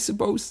surprise, I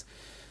suppose.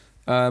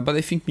 But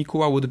I think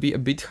Mikuła would be a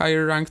bit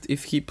higher ranked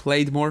if he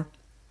played more.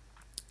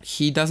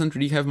 He doesn't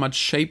really have much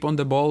shape on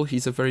the ball.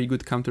 He's a very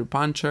good counter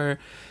puncher.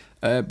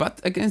 But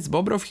against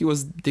Bobrov, he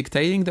was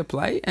dictating the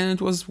play, and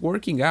it was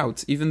working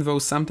out, even though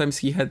sometimes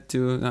he had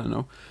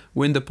to,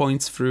 win the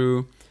points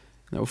through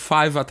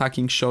 5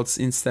 attacking shots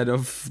instead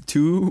of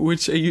 2,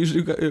 which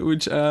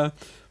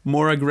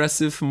more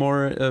aggressive,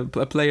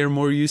 a player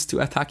more used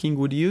to attacking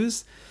would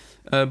use.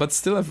 But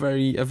still a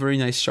very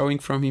nice showing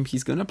from him.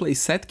 He's gonna play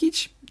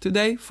Setkic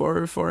today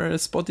for a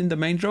spot in the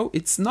main draw.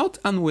 It's not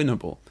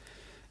unwinnable.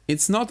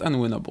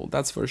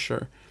 That's for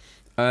sure.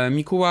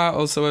 Mikuła,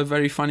 also a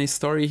very funny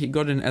story. He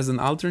got in as an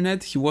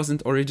alternate. He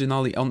wasn't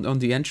originally on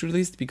the entry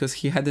list because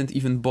he hadn't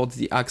even bought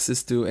the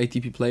access to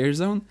ATP Player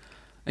Zone.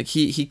 Like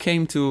he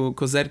came to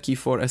Kozerki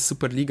for a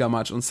Superliga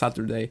match on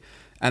Saturday,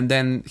 and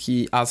then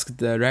he asked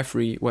the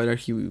referee whether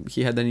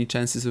he had any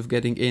chances of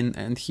getting in,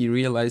 and he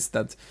realized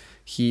that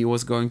he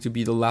was going to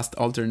be the last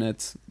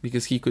alternate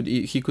because he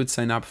could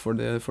sign up for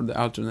the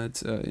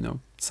alternate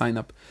sign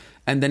up,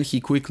 and then he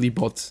quickly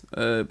bought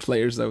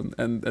Player Zone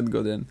and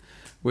got in.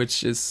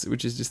 Which is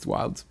just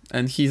wild,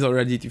 and he's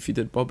already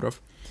defeated Bobrov.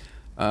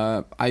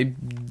 I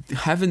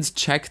haven't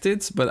checked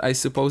it, but I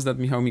suppose that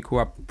Michał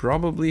Mikuła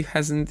probably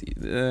hasn't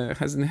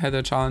had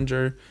a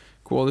challenger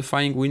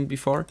qualifying win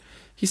before.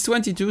 He's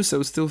 22,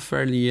 so still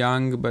fairly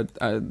young, but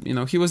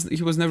he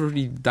was never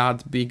really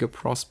that big a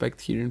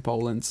prospect here in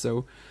Poland,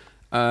 so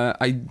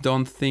I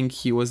don't think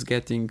he was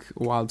getting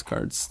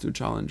wildcards to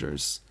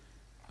challengers.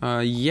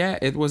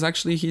 It was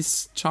actually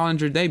his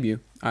challenger debut.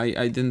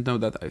 I didn't know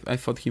that. I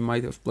thought he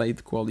might have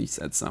played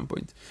qualies at some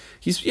point.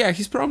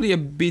 He's probably a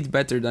bit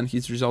better than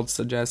his results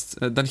suggest,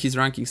 than his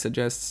ranking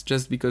suggests,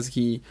 just because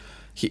he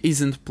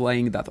isn't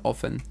playing that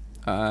often,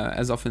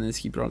 as often as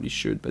he probably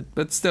should.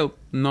 But still,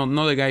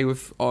 not a guy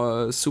with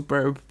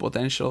superb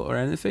potential or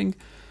anything,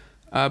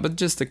 but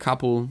just a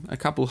couple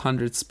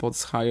 100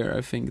 spots higher,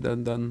 I think,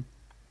 than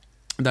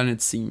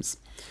it seems.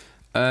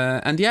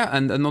 And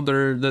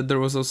there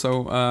was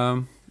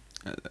also.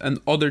 And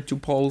other 2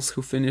 Poles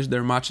who finished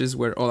their matches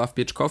were Olaf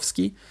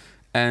Pieczkowski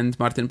and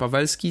Martin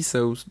Pawelski.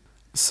 So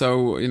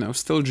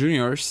still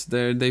juniors.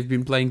 They've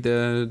been playing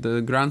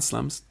the Grand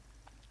Slams.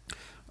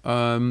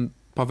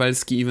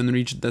 Pawelski even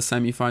reached the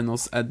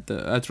semifinals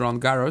at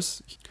Roland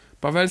Garros.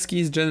 Pawelski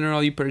is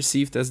generally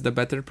perceived as the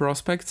better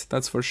prospect,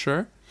 that's for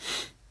sure.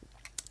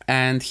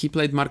 And he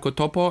played Marco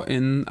Topo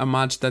in a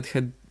match that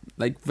had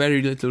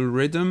very little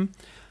rhythm.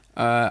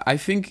 I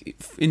think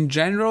in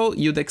general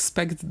you'd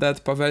expect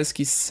that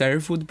Pawelski's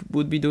serve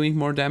would be doing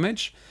more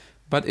damage,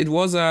 but it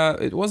was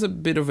a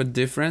bit of a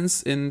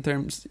difference in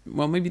terms,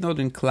 well, maybe not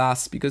in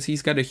class, because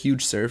he's got a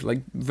huge serve.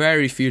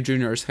 Very few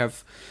juniors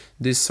have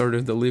this sort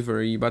of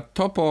delivery, but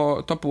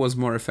Topo was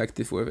more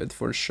effective with it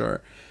for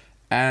sure.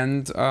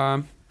 And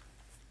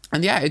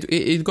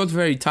it got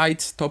very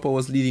tight. Topo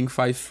was leading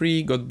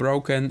 5-3, got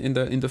broken in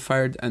the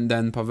third, and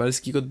then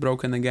Pawelski got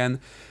broken again.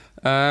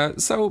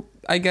 So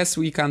I guess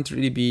we can't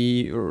really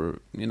be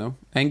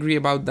angry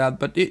about that,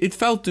 but it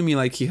felt to me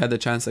like he had a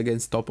chance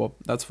against Topo,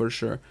 that's for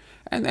sure,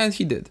 and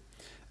he did.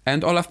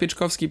 And Olaf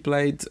Pieczkowski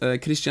played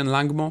Christian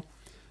Langmo,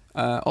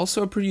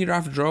 also a pretty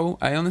rough draw.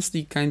 I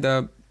honestly kind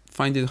of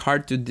find it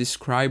hard to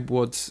describe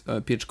what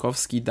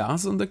Pieczkowski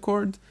does on the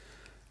court.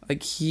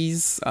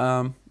 He's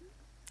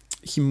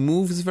He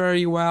moves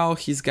very well.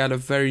 He's got a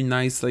very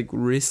nice like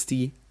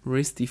wristy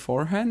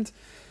forehand.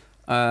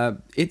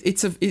 He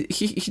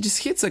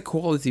just hits a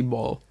quality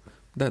ball.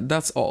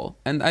 That's all.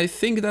 And I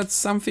think that's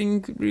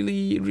something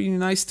really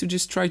nice to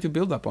just try to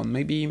build up on.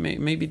 Maybe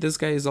this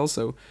guy is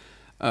also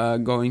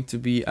going to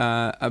be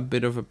a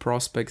bit of a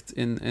prospect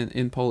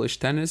in Polish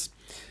tennis.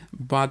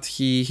 But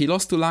he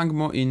lost to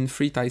Langmo in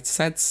 3 tight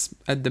sets.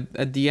 At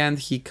the end,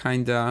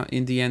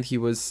 he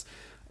was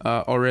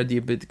already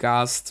a bit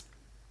gassed.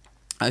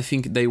 I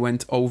think they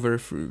went over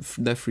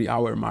the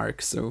 3-hour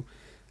mark, so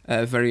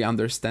very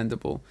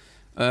understandable.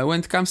 When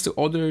it comes to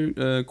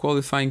other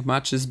qualifying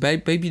matches,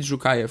 Baby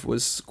Zhukayev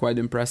was quite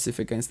impressive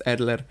against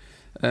Erler.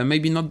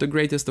 Maybe not the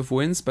greatest of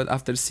wins, but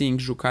after seeing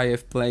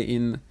Zhukayev play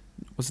in,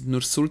 was it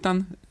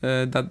Nursultan,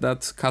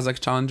 that Kazakh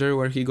challenger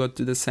where he got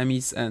to the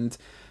semis and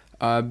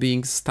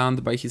being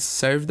stunned by his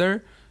serve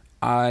there,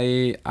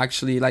 I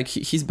actually like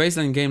his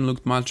baseline game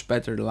looked much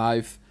better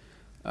live.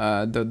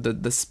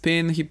 The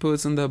spin he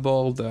puts on the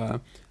ball,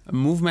 the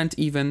movement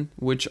even,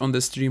 which on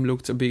the stream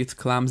looked a bit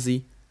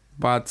clumsy,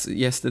 but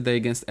yesterday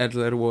against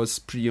Erler was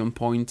pretty on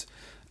point.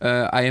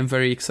 I am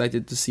very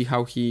excited to see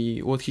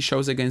what he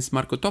shows against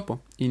Marco Topo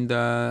in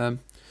the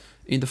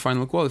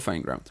final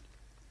qualifying round.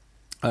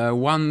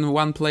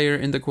 One player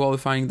in the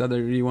qualifying that I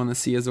really want to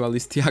see as well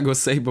is Thiago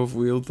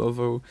Seyboth-Wild,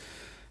 although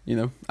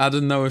I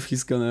don't know if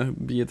he's gonna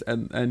be at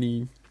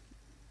any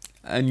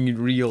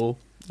real,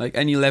 like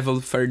any level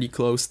fairly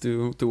close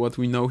to what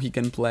we know he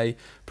can play.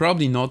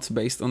 Probably not,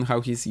 based on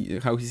how his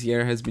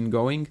year has been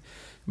going.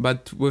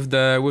 But with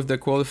the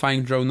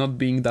qualifying draw not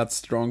being that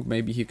strong,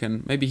 maybe he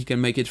can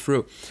make it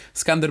through.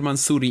 Skander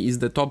Mansouri is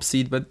the top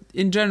seed, but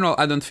in general,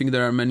 I don't think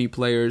there are many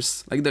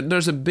players. Like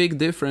there's a big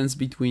difference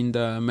between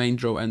the main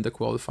draw and the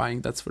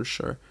qualifying, that's for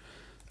sure.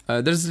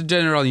 There's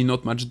generally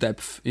not much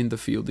depth in the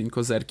field in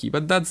Kozerki,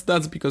 but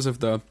that's because of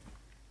the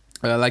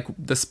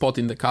spot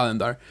in the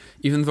calendar.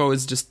 Even though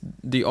it's just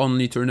the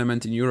only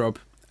tournament in Europe,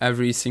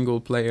 every single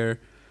player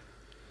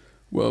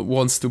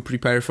wants to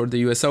prepare for the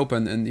US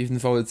Open, and even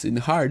though it's in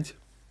hard,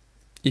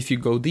 if you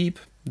go deep,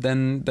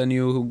 then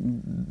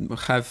you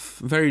have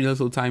very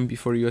little time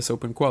before US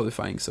Open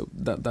qualifying. So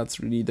that's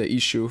really the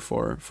issue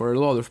for a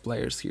lot of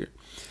players here.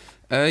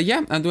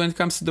 And when it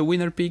comes to the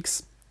winner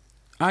picks,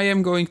 I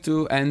am going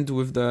to end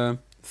with the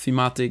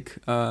thematic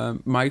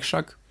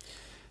Majchrzak,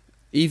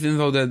 even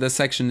though the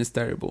section is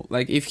terrible.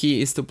 Like if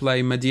he is to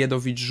play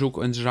Medvedev,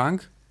 Zhuk and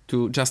Zhang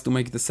just to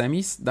make the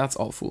semis, that's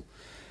awful.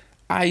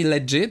 I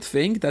legit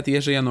think that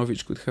Jerzy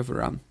Janowicz could have a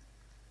run.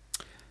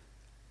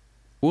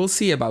 We'll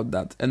see about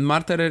that. And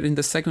Marterer in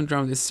the second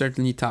round is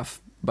certainly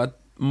tough, but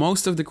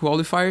most of the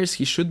qualifiers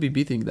he should be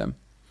beating them.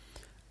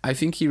 I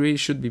think he really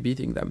should be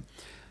beating them.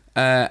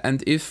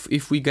 And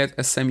if we get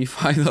a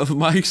semi-final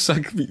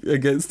Majchrzak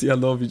against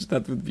Janowicz,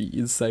 that would be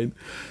insane.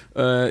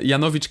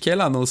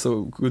 Janowicz-Kielan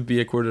also could be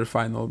a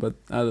quarter-final, but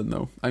I don't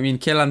know. I mean,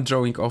 Kielan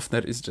drawing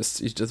Ofner is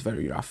just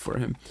very rough for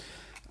him.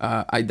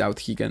 I doubt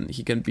he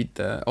can beat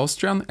the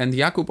Austrian, and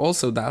Jakub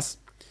also does,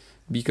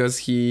 because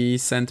he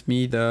sent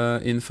me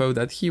the info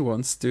that he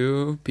wants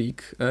to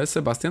pick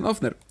Sebastian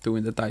Ofner to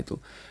win the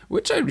title,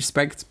 which I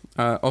respect.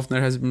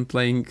 Ofner has been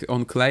playing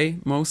on clay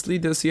mostly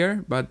this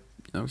year, but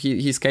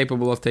he's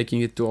capable of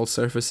taking it to all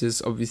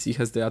surfaces. Obviously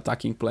has the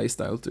attacking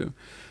playstyle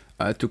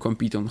to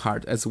compete on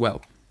hard as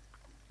well.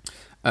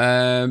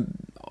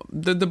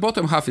 The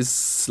bottom half is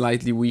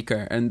slightly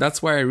weaker, and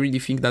that's why I really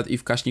think that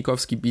if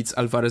Kashnikovsky beats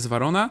Alvarez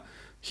Varona,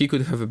 he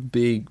could have a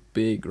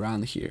big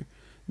run here,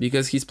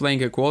 because he's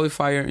playing a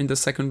qualifier in the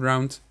second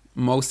round.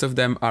 Most of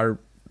them are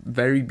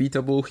very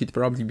beatable. He'd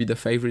probably be the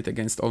favorite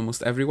against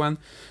almost everyone.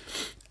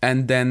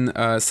 And then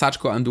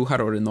Sachko Andujar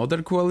or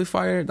another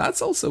qualifier,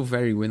 that's also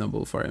very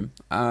winnable for him.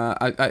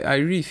 I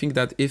really think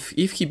that if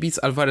he beats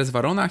Alvarez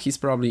Varona, he's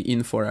probably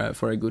in for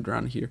a good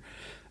run here.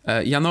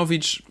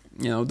 Janowicz,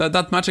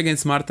 that match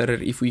against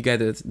Marterer, if we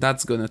get it,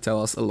 that's gonna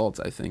tell us a lot,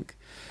 I think.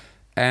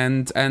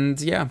 And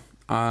yeah,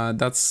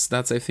 that's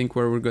I think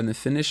where we're gonna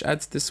finish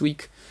at this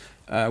week.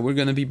 We're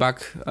gonna be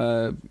back,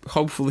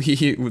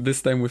 hopefully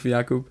this time with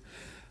Jakub,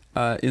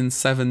 in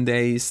 7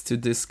 days to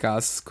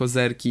discuss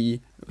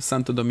Kozerki,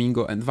 Santo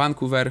Domingo and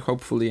Vancouver.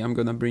 Hopefully I'm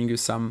gonna bring you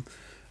some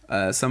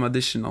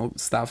additional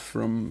stuff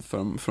from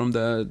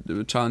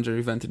the Challenger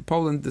event in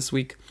Poland this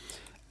week.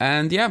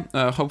 And yeah,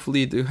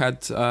 hopefully you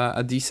had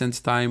a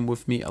decent time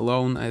with me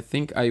alone. I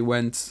think I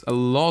went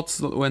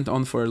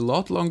on for a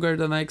lot longer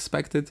than I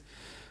expected.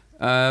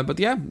 But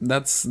yeah,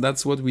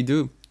 that's what we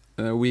do.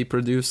 We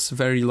produce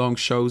very long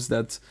shows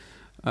that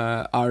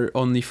are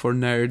only for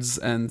nerds,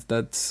 and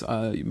that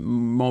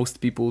most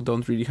people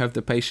don't really have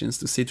the patience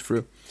to sit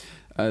through.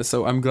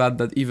 So I'm glad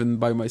that even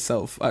by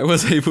myself I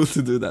was able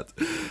to do that.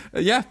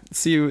 Yeah,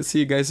 see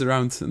you guys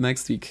around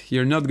next week.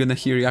 You're not gonna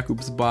hear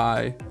Jakub's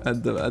bye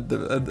at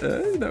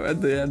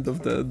the end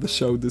of the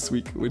show this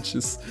week, which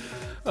is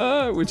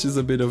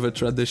a bit of a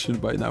tradition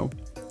by now.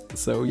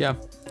 So yeah,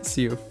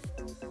 see you.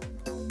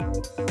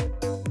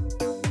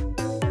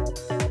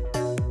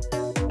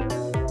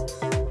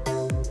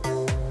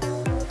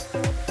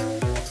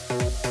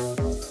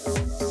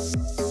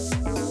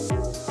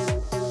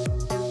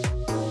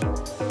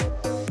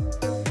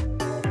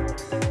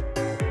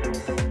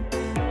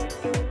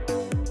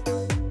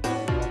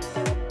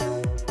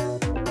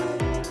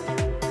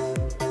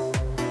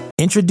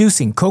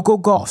 Introducing Coco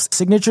Gauff's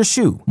signature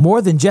shoe,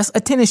 more than just a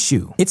tennis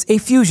shoe. It's a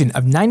fusion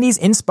of 90s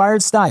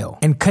inspired style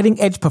and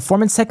cutting-edge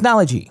performance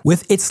technology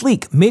with its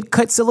sleek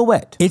mid-cut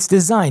silhouette. It's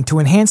designed to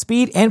enhance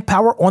speed and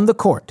power on the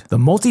court. The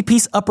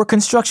multi-piece upper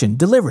construction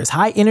delivers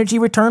high-energy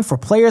return for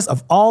players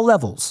of all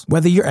levels.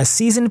 Whether you're a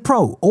seasoned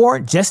pro or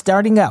just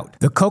starting out,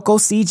 the Coco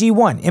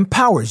CG1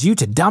 empowers you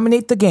to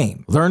dominate the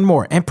game. Learn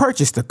more and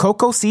purchase the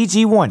Coco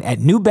CG1 at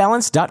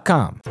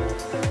NewBalance.com.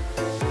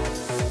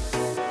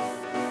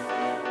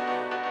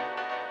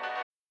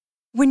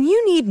 When you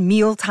need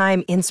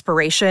mealtime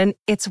inspiration,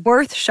 it's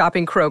worth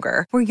shopping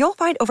Kroger, where you'll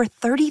find over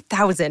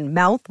 30,000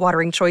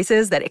 mouth-watering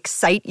choices that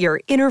excite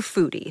your inner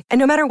foodie. And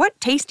no matter what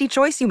tasty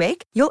choice you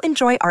make, you'll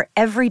enjoy our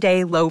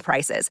everyday low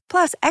prices,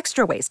 plus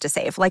extra ways to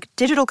save, like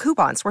digital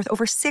coupons worth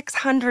over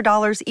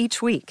 $600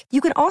 each week. You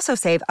can also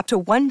save up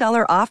to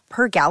 $1 off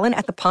per gallon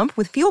at the pump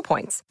with fuel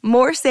points.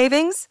 More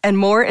savings and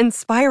more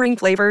inspiring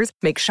flavors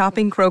make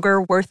shopping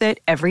Kroger worth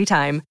it every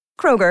time.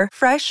 Kroger,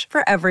 fresh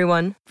for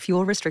everyone.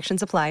 Fuel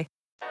restrictions apply.